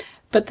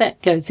 But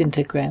that goes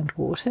into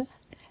groundwater.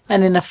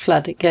 And in a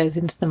flood, it goes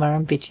into the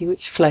Murrumbidgee,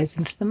 which flows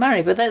into the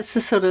Murray. But that's the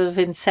sort of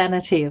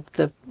insanity of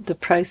the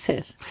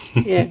process.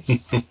 Yeah.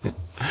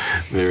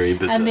 Very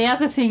bizarre. And the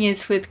other thing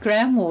is with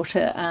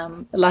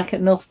groundwater, like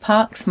at North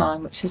Parkes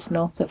mine, which is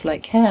north of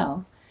Lake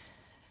Howell,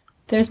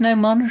 there's no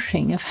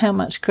monitoring of how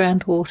much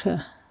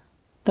groundwater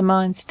the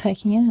mine's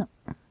taking out.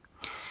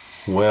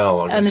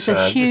 Well, and there's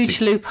a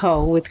huge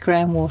loophole with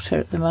groundwater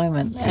at the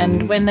moment.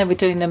 And when they were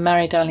doing the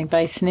Murray-Darling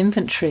Basin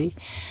inventory,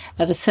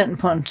 at a certain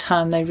point in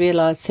time, they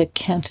realised they'd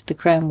counted the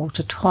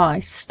groundwater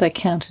twice. They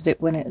counted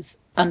it when it was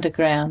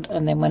underground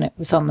and then when it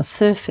was on the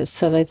surface.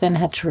 So they then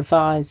had to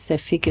revise their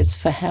figures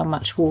for how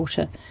much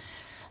water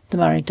the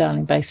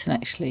Murray-Darling Basin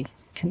actually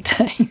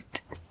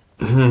contained.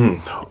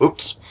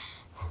 Oops.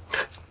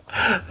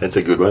 That's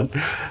a good one.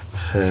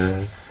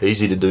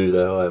 Easy to do,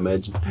 though, I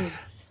imagine.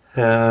 Yes.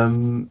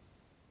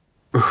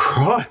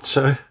 Right,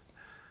 so,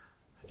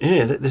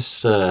 yeah,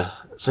 this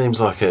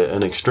seems like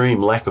an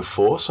extreme lack of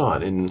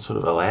foresight in sort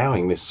of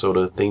allowing this sort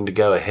of thing to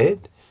go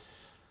ahead.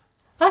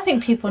 I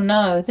think people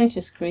know, they're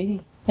just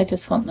greedy. They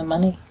just want the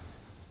money.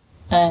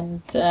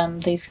 And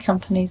these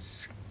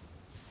companies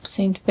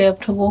seem to be able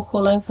to walk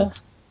all over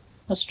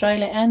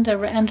Australia and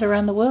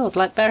around the world.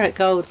 Like Barrick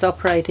Gold's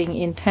operating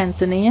in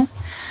Tanzania,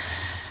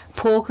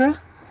 Porgera,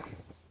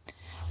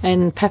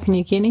 and Papua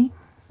New Guinea.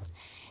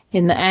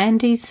 In the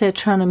Andes, they're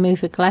trying to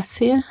move a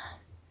glacier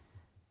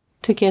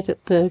to get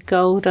at the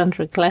gold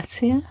under a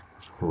glacier.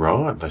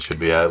 Right, they should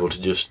be able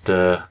to just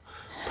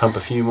pump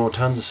a few more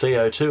tonnes of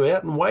CO2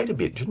 out and wait a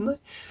bit, shouldn't they?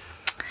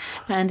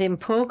 And in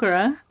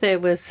Porgera, there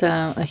was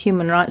a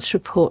human rights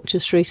report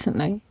just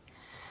recently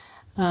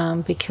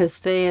because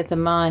there the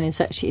mine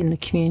is actually in the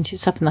community.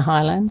 It's up in the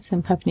highlands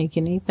in Papua New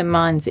Guinea. The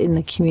mine's in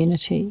the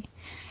community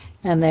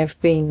and there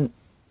have been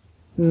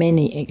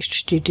many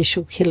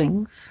extrajudicial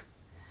killings.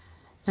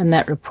 And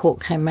that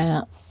report came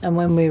out. And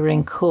when we were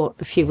in court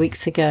a few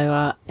weeks ago,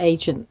 our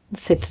agent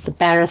said to the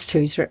barrister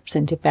who's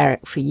represented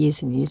Barrick for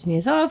years and years and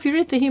years, "Oh, have you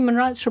read the human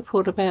rights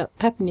report about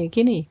Papua New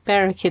Guinea,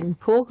 Barrick in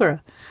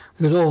Porgera?"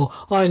 He goes, "Oh,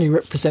 I only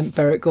represent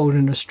Barrick Gold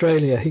in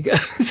Australia," he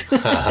goes.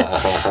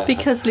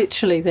 Because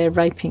literally they're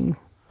raping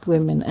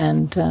women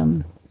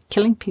and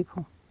killing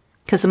people.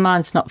 Because the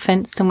mine's not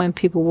fenced, and when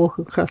people walk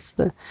across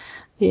the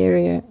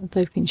area,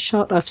 they've been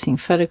shot. I've seen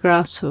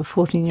photographs of a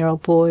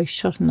 14-year-old boy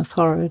shot in the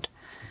forehead.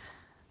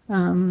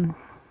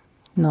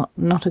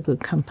 Not a good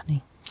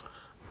company.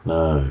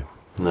 No,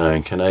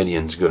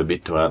 Canadians got a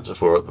bit to answer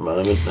for at the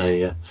moment.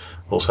 They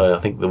also, I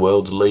think, the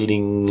world's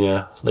leading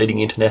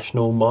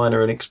international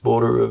miner and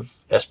exporter of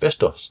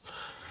asbestos.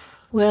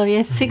 Well,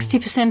 yes,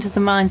 60% of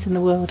the mines in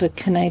the world are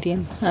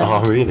Canadian.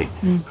 Oh, really?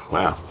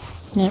 Wow.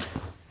 Yeah.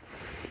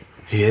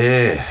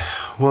 Yeah.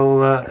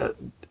 Well,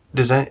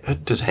 does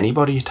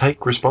anybody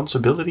take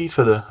responsibility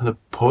for the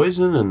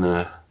poison and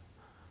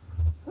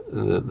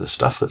the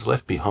stuff that's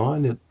left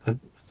behind at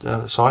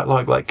a site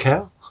like Lake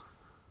Cowell?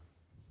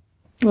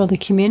 Well, the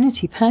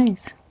community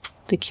pays.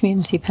 We've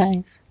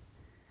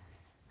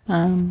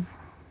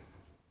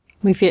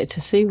yet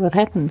to see what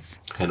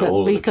happens. And but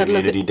all of the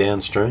community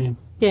downstream?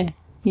 Yeah.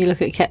 You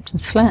look at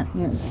Captain's Flat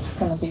and it's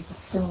going to be the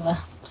similar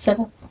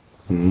setup.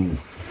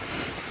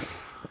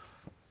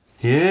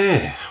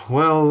 Yeah.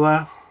 Well,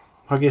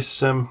 I guess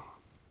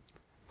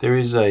there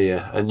is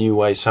a New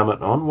Way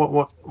Summit on.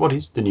 What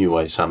is the New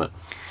Way Summit?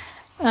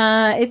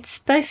 It's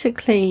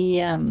basically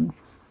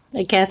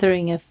a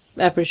gathering of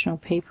Aboriginal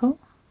people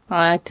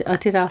I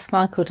did ask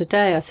Michael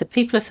today. I said,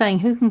 people are saying,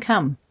 who can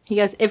come? He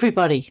goes,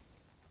 everybody.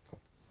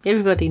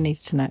 Everybody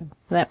needs to know.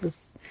 That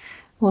was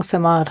also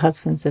my old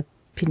husband's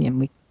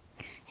opinion.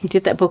 He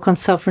did that book on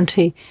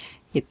sovereignty.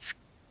 It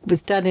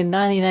was done in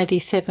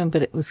 1987,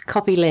 but it was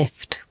copy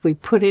left. We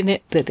put in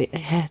it that it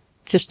had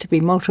just to be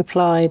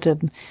multiplied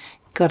and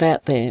got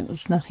out there. It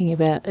was nothing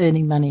about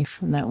earning money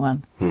from that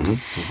one.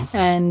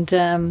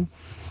 And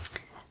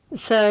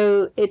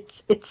so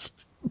it's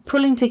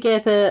pulling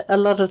together a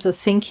lot of the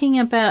thinking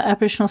about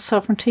Aboriginal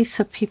sovereignty,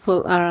 so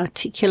people are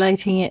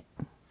articulating it,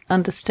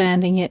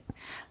 understanding it.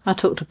 I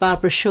talked to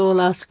Barbara Shaw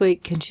last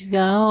week, and she's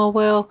going, oh,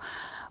 well,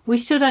 we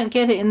still don't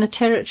get it in the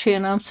territory.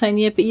 And I'm saying,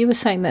 yeah, but you were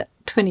saying that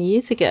 20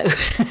 years ago.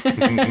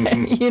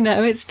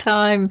 It's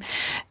time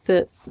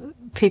that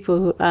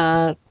people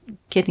are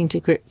getting to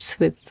grips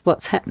with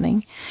what's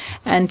happening.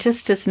 And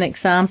just as an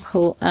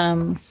example,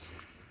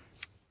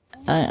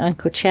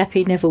 Uncle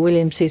Chappie, Neville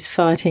Williams, who's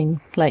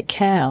fighting Lake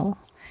Cowal,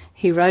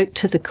 he wrote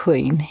to the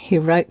Queen, he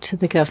wrote to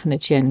the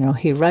Governor-General,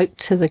 he wrote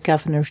to the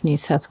Governor of New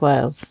South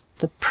Wales,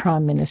 the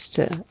Prime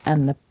Minister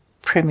and the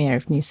Premier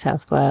of New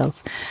South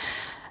Wales.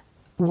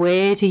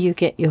 Where do you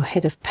get your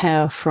head of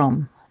power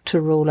from to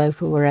rule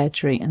over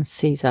Wiradjuri and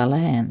seize our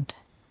land?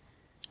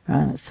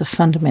 Right, it's a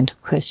fundamental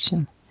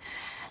question.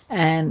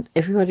 And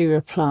everybody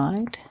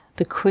replied.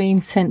 The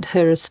Queen sent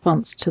her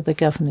response to the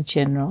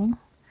Governor-General.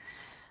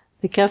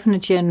 The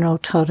Governor-General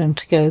told him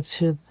to go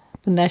to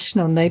the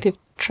National Native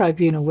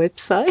Tribunal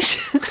website.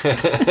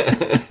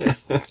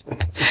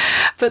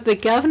 But the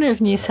Governor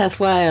of New South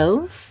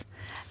Wales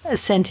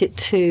sent it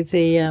to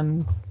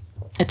the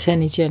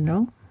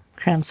Attorney-General,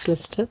 Crown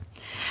Solicitor,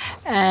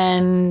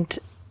 and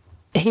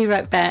he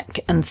wrote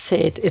back and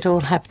said it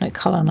all happened at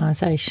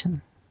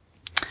colonisation.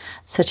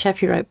 So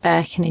Chappie wrote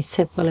back and he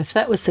said, well, if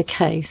that was the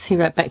case, he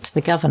wrote back to the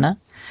Governor,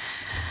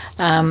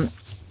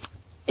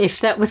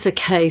 if that was the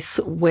case,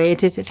 where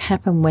did it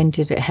happen, when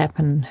did it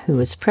happen, who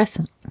was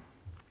present?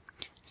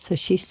 So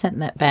she sent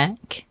that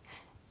back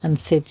and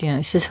said,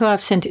 this is who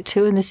I've sent it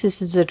to and this is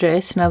his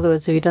address. In other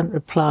words, if he doesn't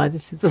reply,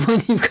 this is the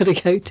one you've got to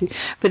go to.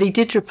 But he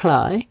did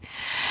reply,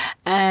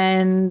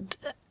 and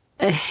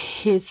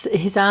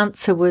his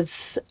answer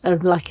was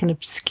like an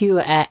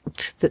obscure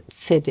act that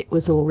said it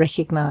was all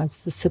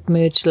recognised, the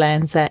Submerged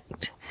Lands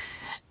Act.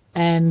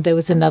 And there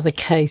was another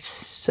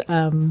case,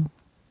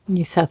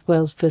 New South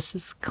Wales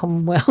versus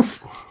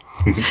Commonwealth.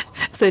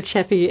 So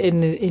Chappie,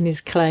 in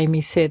his claim,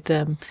 he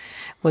said,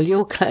 well,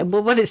 your claim,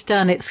 well, what it's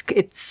done,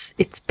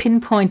 it's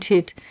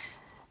pinpointed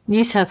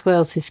New South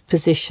Wales'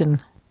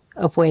 position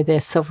of where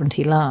their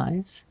sovereignty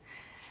lies.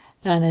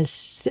 And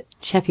as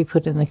Chappie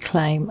put in the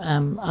claim,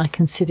 I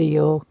consider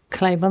your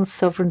claim on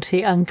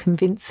sovereignty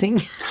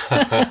unconvincing.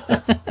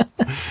 But,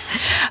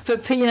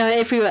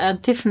 everywhere,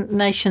 different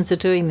nations are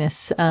doing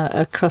this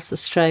across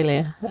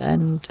Australia,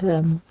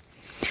 and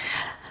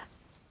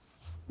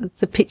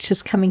the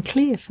picture's coming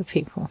clear for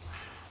people.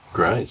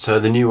 Great. So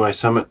the New Way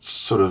Summit's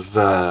sort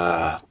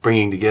of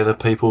bringing together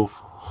people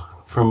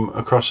from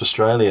across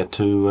Australia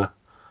to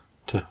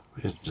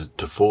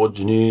forge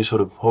a new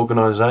sort of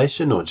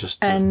organisation, or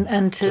just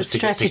to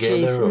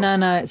strategies.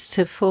 No, it's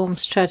to form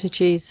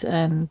strategies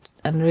and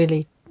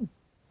really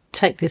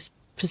take this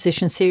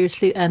position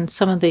seriously. And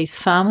some of these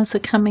farmers are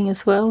coming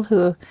as well,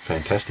 who are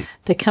fantastic.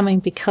 They're coming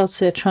because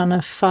they're trying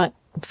to fight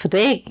for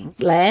their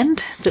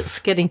land that's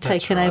getting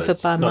taken over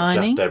by mining. It's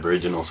not just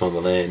Aboriginals on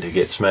the land who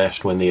get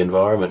smashed when the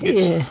environment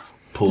gets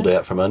pulled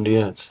out from under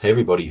you. It's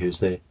everybody who's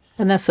there.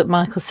 And that's what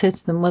Michael said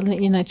to them. Well,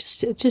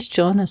 just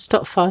join us.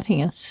 Stop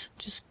fighting us.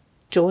 Just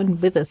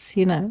join with us,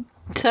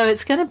 So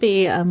it's going to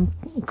be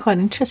quite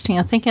interesting.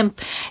 I think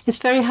it's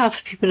very hard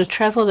for people to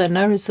travel. There are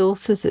no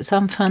resources. It's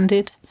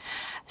unfunded.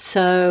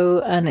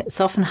 So, and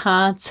it's often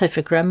hard, say,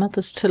 for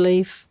grandmothers to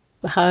leave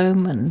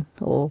home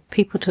or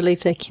people to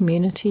leave their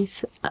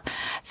communities.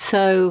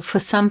 So for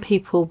some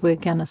people, we're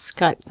going to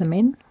Skype them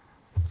in.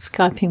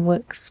 Skyping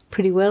works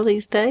pretty well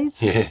these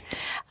days. Yeah.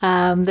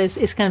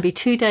 It's going to be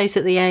 2 days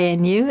at the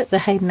ANU at the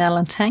Hayden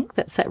Allen Tank.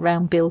 That's that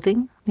round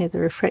building near the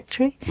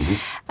refectory.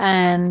 Mm-hmm.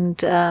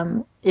 And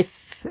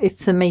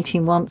if the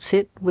meeting wants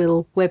it,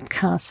 we'll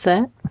webcast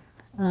that.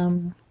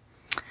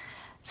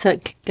 So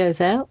it goes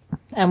out.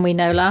 And we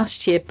know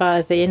last year,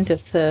 by the end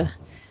of the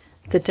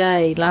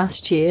day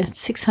last year,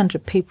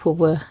 600 people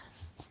were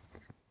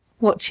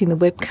watching the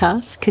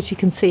webcast, because you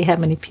can see how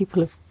many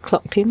people have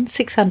clocked in.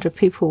 600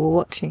 people were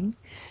watching,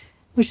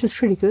 which is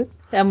pretty good.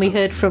 And we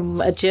heard from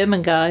a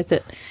German guy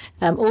that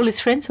all his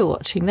friends were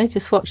watching. They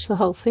just watched the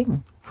whole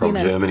thing.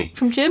 Germany.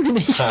 From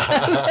Germany.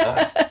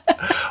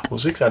 Well,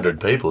 600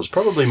 people is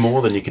probably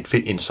more than you could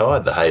fit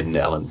inside the Hayden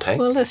Allen Tank.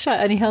 Well, that's right.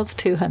 Only holds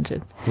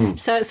 200.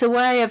 So it's a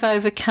way of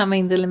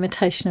overcoming the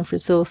limitation of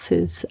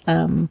resources.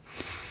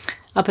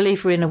 I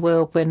believe we're in a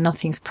world where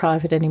nothing's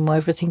private anymore.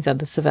 Everything's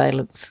under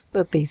surveillance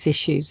of these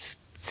issues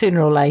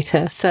sooner or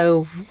later.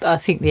 So I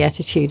think the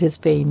attitude has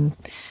been,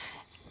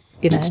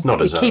 it's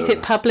not we keep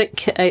it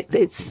public.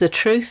 It's the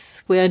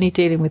truth. We're only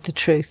dealing with the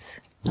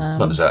truth.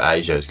 Not as though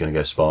Asia is going to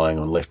go spying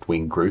on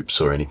left-wing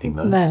groups or anything,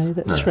 though. No,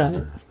 that's right.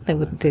 No. They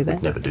wouldn't do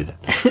that. Never do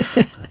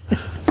that.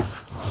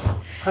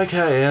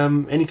 Okay,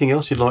 anything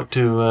else you'd like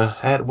to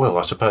add? Well,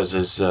 I suppose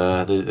there's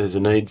a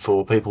need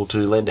for people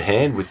to lend a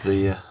hand with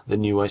the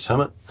New Way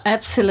Summit.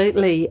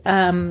 Absolutely.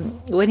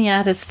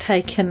 Winiata's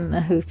taken,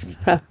 who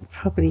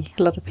probably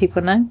a lot of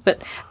people know,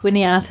 but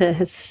Winiata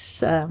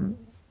has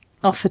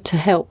offered to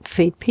help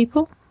feed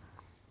people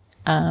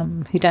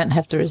who don't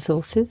have the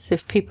resources.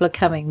 If people are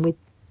coming with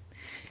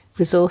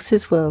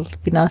resources, well,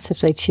 it'd be nice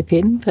if they chip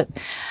in. But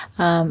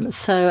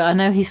so I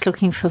know he's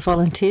looking for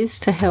volunteers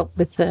to help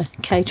with the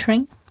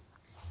catering.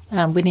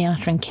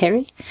 Winiata and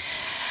Kerry.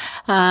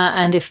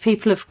 And if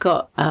people have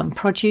got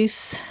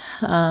produce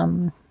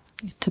to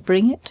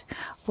bring it,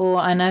 or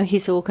I know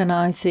he's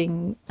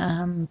organising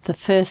the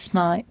first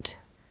night,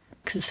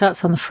 because it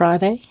starts on the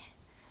Friday,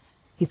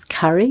 is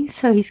curry,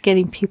 so he's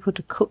getting people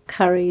to cook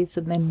curries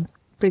and then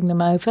bring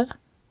them over.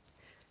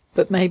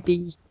 But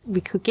maybe we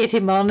could get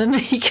him on and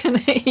he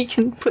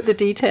can put the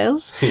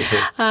details.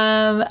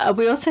 Yeah.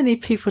 We also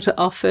need people to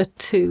offer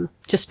to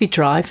just be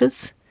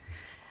drivers.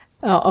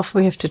 Often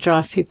we have to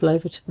drive people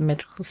over to the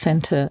medical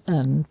centre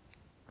and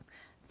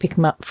pick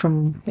them up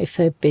from if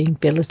they're being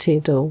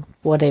billeted or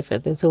whatever.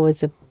 There's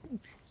always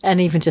and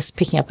even just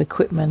picking up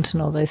equipment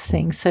and all those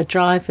things. So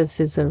drivers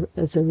is a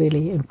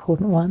really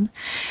important one.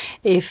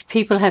 If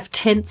people have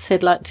tents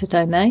they'd like to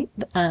donate,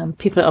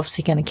 people are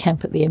obviously going to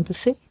camp at the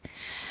embassy.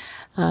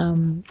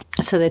 So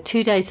there are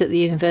 2 days at the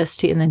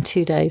university and then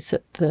 2 days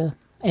at the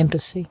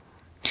embassy.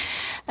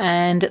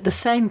 And at the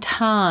same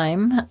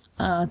time,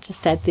 I'll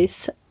just add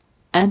this,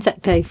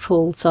 Anzac Day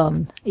falls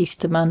on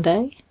Easter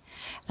Monday,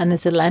 and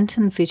there's a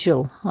lantern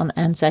vigil on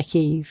Anzac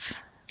Eve.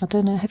 I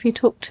don't know, have you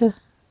talked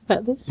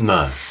about this?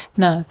 No.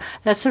 No,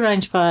 that's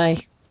arranged by,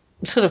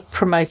 sort of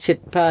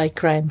promoted by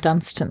Graham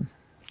Dunstan,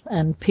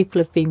 and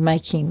people have been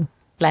making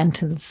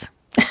lanterns.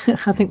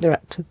 I think they're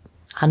up to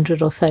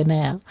 100 or so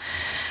now.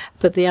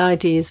 But the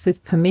idea is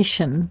with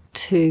permission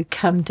to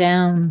come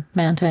down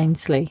Mount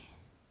Ainslie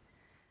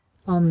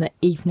on the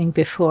evening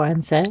before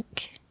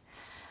Anzac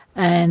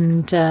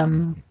and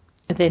then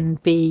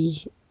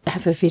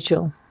have a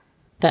vigil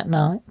that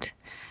night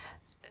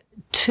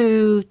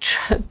to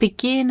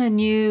begin a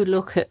new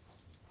look at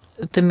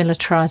the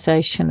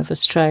militarisation of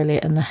Australia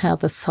and how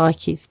the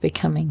psyche is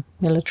becoming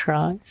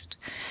militarised.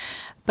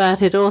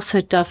 But it also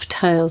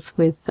dovetails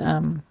with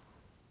having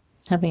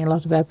a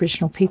lot of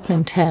Aboriginal people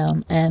in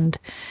town, and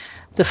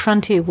the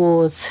frontier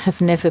wars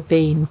have never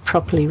been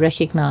properly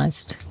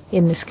recognised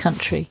in this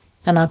country,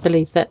 and I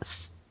believe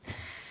that's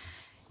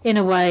in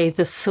a way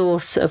the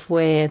source of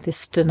where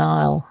this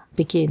denial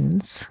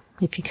begins.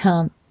 If you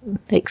can't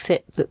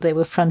accept that there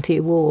were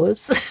frontier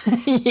wars,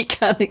 you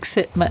can't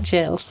accept much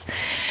else.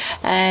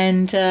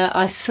 And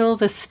I saw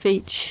the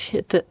speech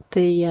that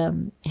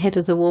the head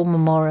of the War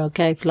Memorial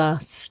gave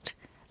last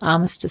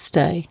Armistice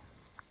Day,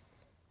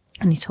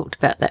 and he talked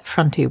about that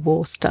frontier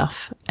war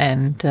stuff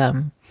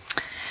and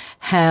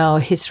how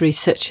his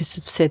researchers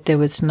have said there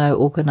was no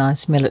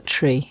organised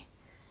military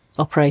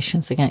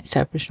operations against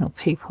Aboriginal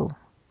people.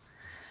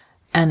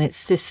 And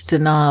it's this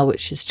denial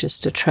which is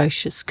just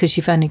atrocious, because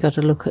you've only got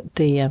to look at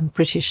the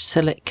British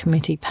Select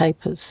Committee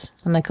papers,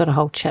 and they've got a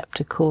whole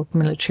chapter called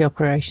Military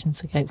Operations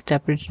Against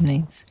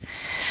Aborigines.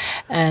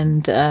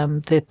 And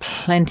there are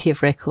plenty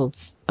of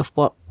records of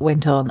what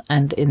went on,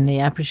 and in the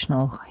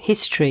Aboriginal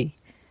history,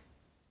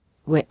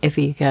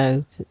 wherever you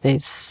go,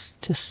 there's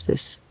just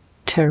this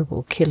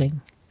terrible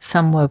killing.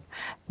 Some were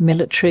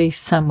military,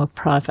 some were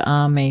private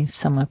army,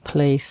 some were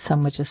police,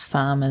 some were just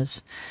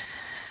farmers,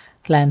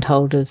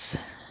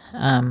 landholders.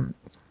 And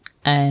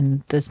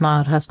as my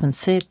old husband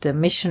said, the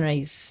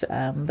missionaries,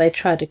 they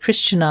tried to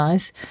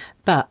Christianise,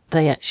 but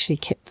they actually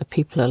kept the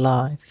people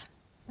alive.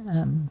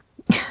 And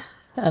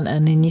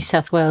in New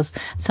South Wales,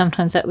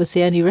 sometimes that was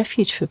the only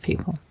refuge for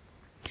people.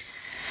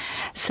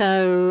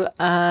 So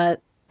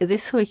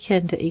this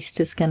weekend at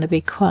Easter is going to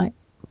be quite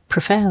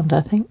profound, I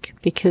think,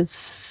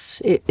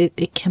 because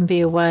it can be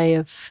a way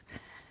of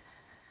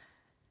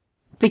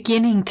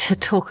beginning to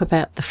talk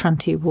about the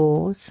frontier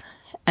wars.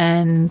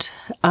 And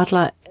I'd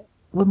like,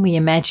 when we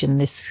imagine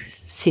this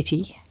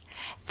city,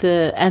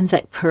 the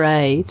Anzac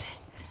Parade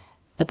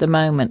at the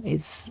moment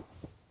is,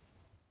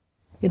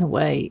 in a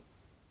way,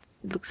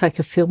 it looks like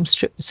a film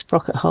strip with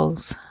sprocket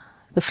holes.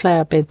 The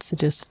flower beds are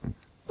just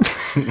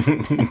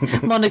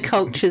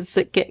monocultures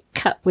that get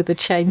cut with a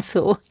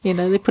chainsaw. You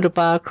know, they put a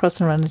bar across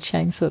and run a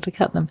chainsaw to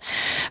cut them.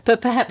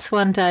 But perhaps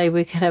one day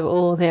we could have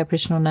all the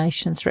Aboriginal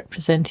nations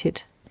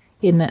represented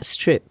in that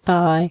strip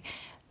by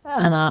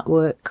an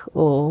artwork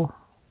or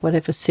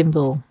whatever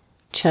symbol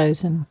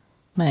chosen,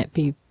 may it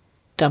be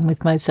done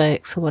with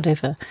mosaics or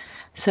whatever.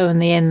 So in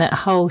the end, that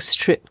whole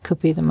strip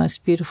could be the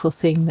most beautiful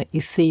thing that you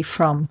see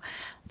from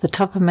the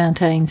top of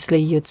Mount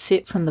Ainslie. You'd see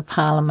it from the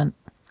Parliament,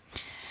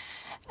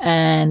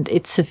 and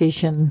it's a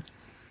vision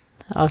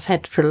I've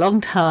had for a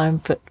long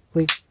time, but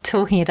we're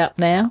talking it up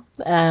now.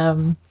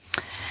 And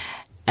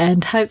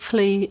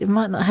hopefully, it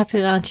might not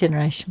happen in our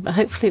generation, but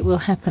hopefully it will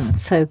happen,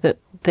 so that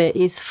there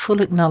is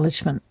full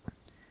acknowledgement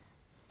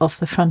of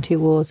the frontier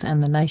wars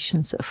and the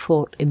nations that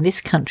fought in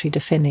this country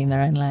defending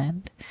their own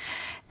land.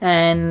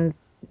 And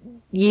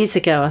years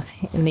ago, I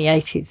think in the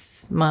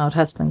 80s, my old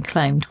husband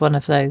claimed one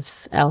of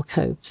those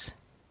alcoves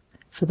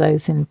for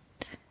those who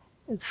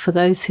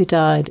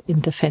died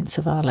in defence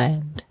of our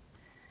land.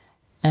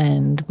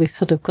 And we've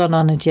sort of gone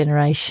on a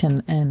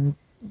generation and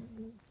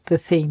the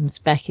theme's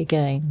back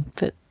again.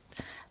 But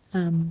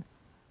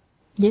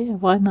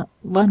why not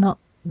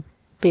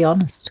be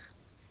honest?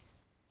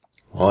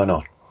 Why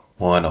not?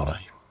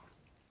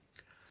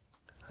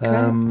 Eh?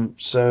 And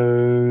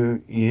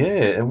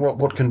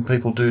what can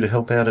people do to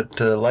help out at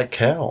Lake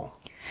Cowell?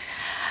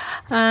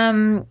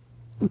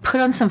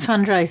 Put on some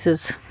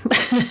fundraisers.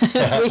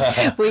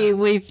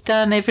 We've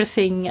done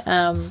everything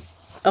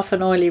off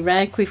an oily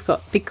rag. We've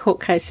got big court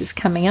cases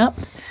coming up,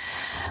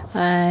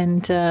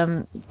 and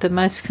the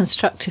most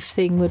constructive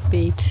thing would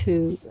be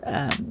to,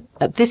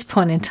 at this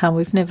point in time,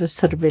 we've never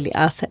sort of really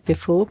asked that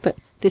before, but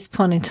at this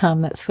point in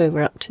time, that's where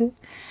we're up to.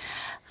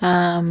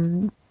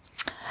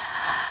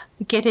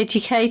 Get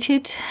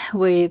educated.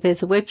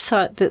 There's a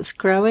website that's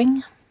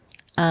growing.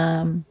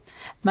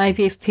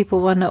 Maybe if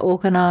people want to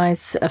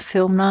organise a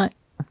film night,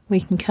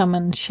 we can come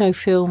and show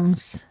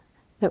films.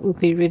 That would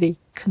be really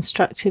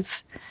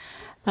constructive.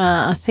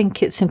 I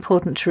think it's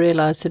important to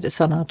realise that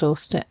it's on our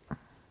doorstep.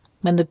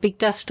 When the big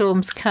dust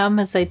storms come,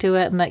 as they do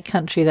out in that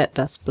country, that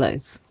dust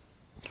blows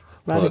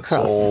right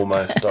across. It's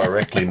almost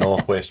directly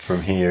northwest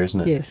from here, isn't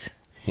it? Yes.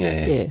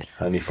 Yeah. Yes.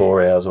 Only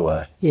 4 hours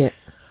away. Yeah.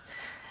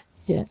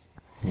 Yeah.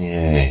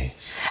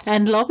 Yes.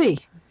 And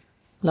lobby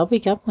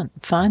government.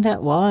 Find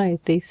out why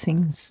these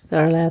things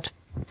are allowed to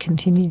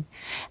continue.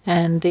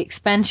 And the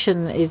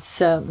expansion is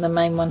the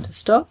main one to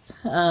stop.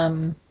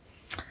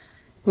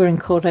 We're in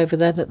court over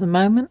that at the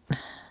moment.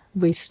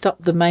 We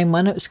stopped the main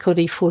one. It was called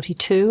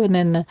E42, and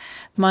then the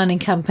mining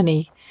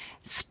company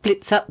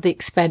splits up the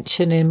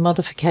expansion in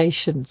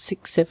modification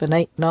 6, 7,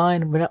 8,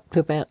 9, and we're up to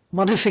about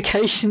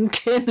modification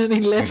 10 and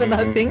 11,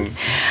 I think.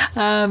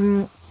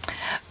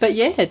 But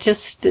yeah,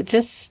 just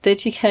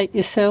educate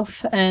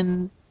yourself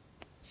and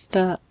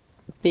start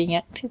being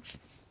active.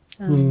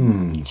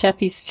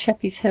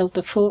 Chappie's held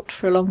the fort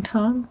for a long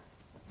time.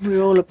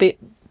 We're all a bit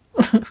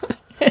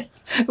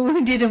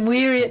wounded and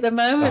weary at the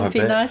moment. It'd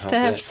be nice to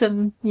have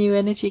some new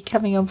energy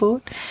coming on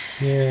board.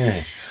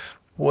 Yeah.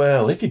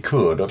 Well, if you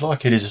could, I'd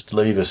like you to just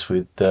leave us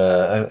with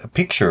a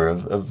picture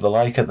of the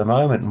lake at the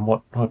moment and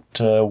what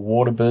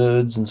water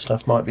birds and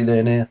stuff might be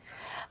there now.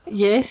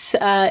 Yes,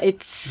 I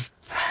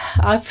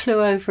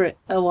flew over it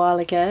a while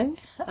ago.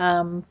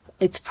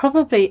 It's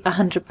probably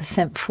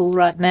 100% full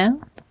right now.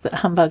 That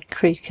Humbug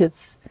Creek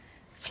is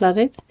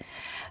flooded.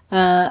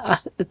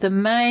 The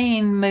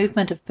main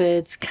movement of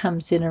birds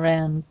comes in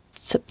around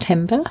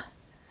September,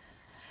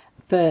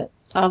 but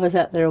I was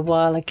out there a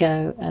while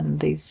ago and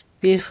these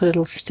beautiful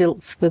little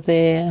stilts were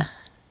there.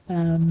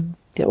 There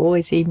are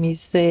always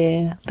emus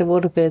there. The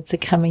water birds are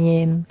coming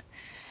in,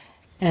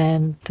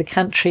 and the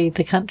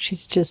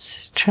country's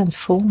just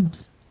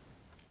transforms.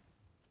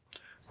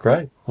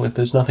 Great. Well, if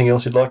there's nothing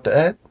else you'd like to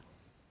add,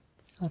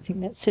 I think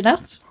that's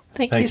enough.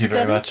 Thank you, Scotty.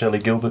 Very much, Ellie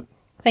Gilbert.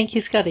 Thank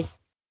you, Scotty.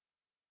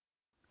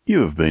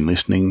 You have been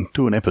listening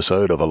to an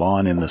episode of A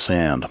Line in the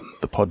Sound,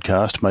 the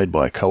podcast made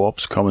by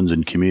Co-ops, Commons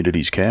and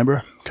Communities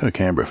Canberra,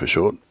 Co-Canberra for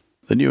short,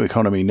 the New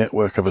Economy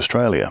Network of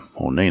Australia,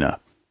 or NENA,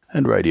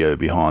 and Radio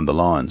Behind the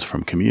Lines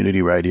from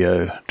Community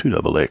Radio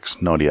 2XX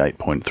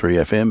 98.3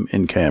 FM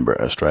in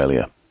Canberra,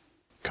 Australia.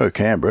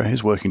 Co-Canberra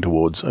is working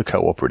towards a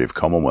cooperative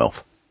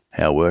Commonwealth.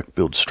 Our work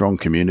builds strong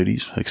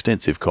communities,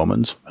 extensive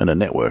commons, and a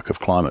network of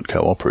climate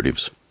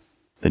cooperatives.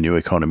 The New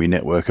Economy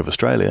Network of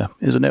Australia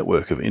is a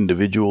network of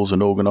individuals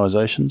and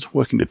organisations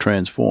working to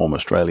transform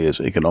Australia's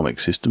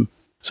economic system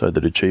so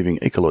that achieving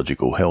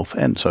ecological health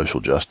and social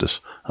justice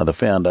are the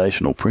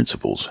foundational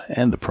principles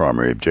and the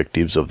primary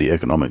objectives of the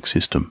economic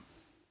system.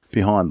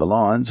 Behind the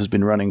Lines has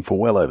been running for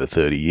well over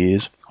 30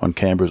 years on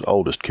Canberra's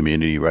oldest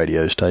community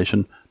radio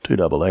station,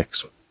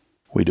 2XX.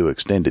 We do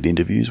extended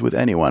interviews with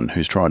anyone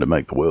who's trying to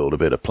make the world a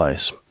better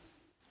place.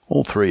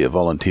 All three are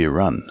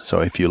volunteer-run, so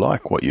if you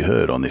like what you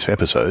heard on this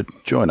episode,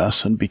 join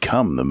us and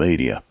become the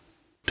media.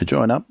 To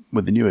join up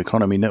with the New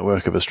Economy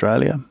Network of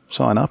Australia,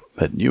 sign up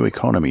at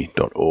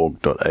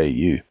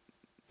neweconomy.org.au.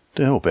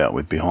 To help out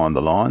with Behind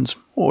the Lines,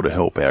 or to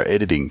help our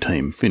editing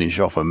team finish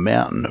off a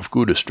mountain of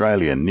good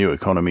Australian New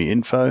Economy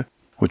info,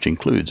 which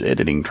includes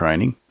editing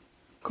training,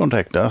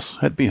 contact us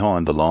at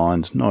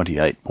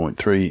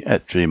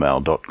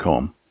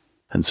behindthelines98.3@gmail.com.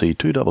 and see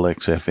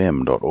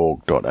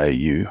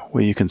 2xxfm.org.au,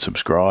 where you can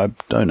subscribe,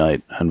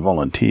 donate and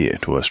volunteer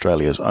to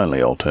Australia's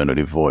only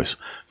alternative voice,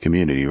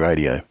 community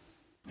radio.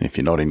 If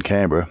you're not in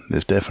Canberra,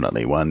 there's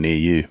definitely one near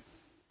you.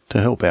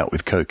 To help out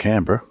with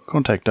Co-Canberra,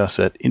 contact us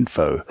at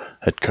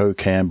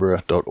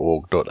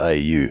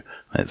info@cocanberra.org.au.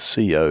 That's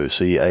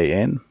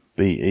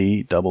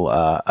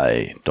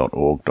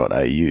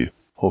COCANBERRA.org.au.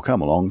 Or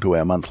come along to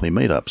our monthly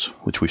meetups,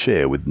 which we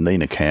share with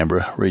NENA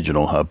Canberra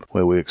Regional Hub,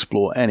 where we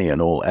explore any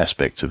and all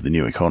aspects of the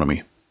new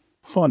economy.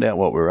 Find out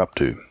what we're up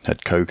to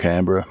at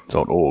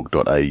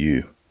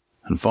cocanberra.org.au.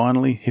 And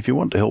finally, if you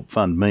want to help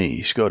fund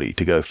me, Scotty,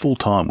 to go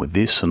full-time with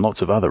this and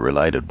lots of other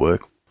related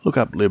work, look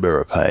up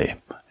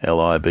Liberapay,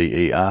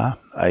 LIBERAPAY,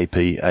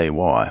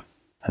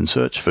 and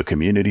search for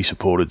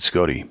Community-Supported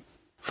Scotty.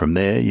 From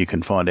there, you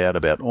can find out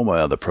about all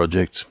my other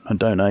projects and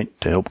donate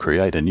to help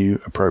create a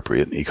new,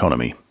 appropriate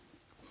economy.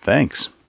 Thanks.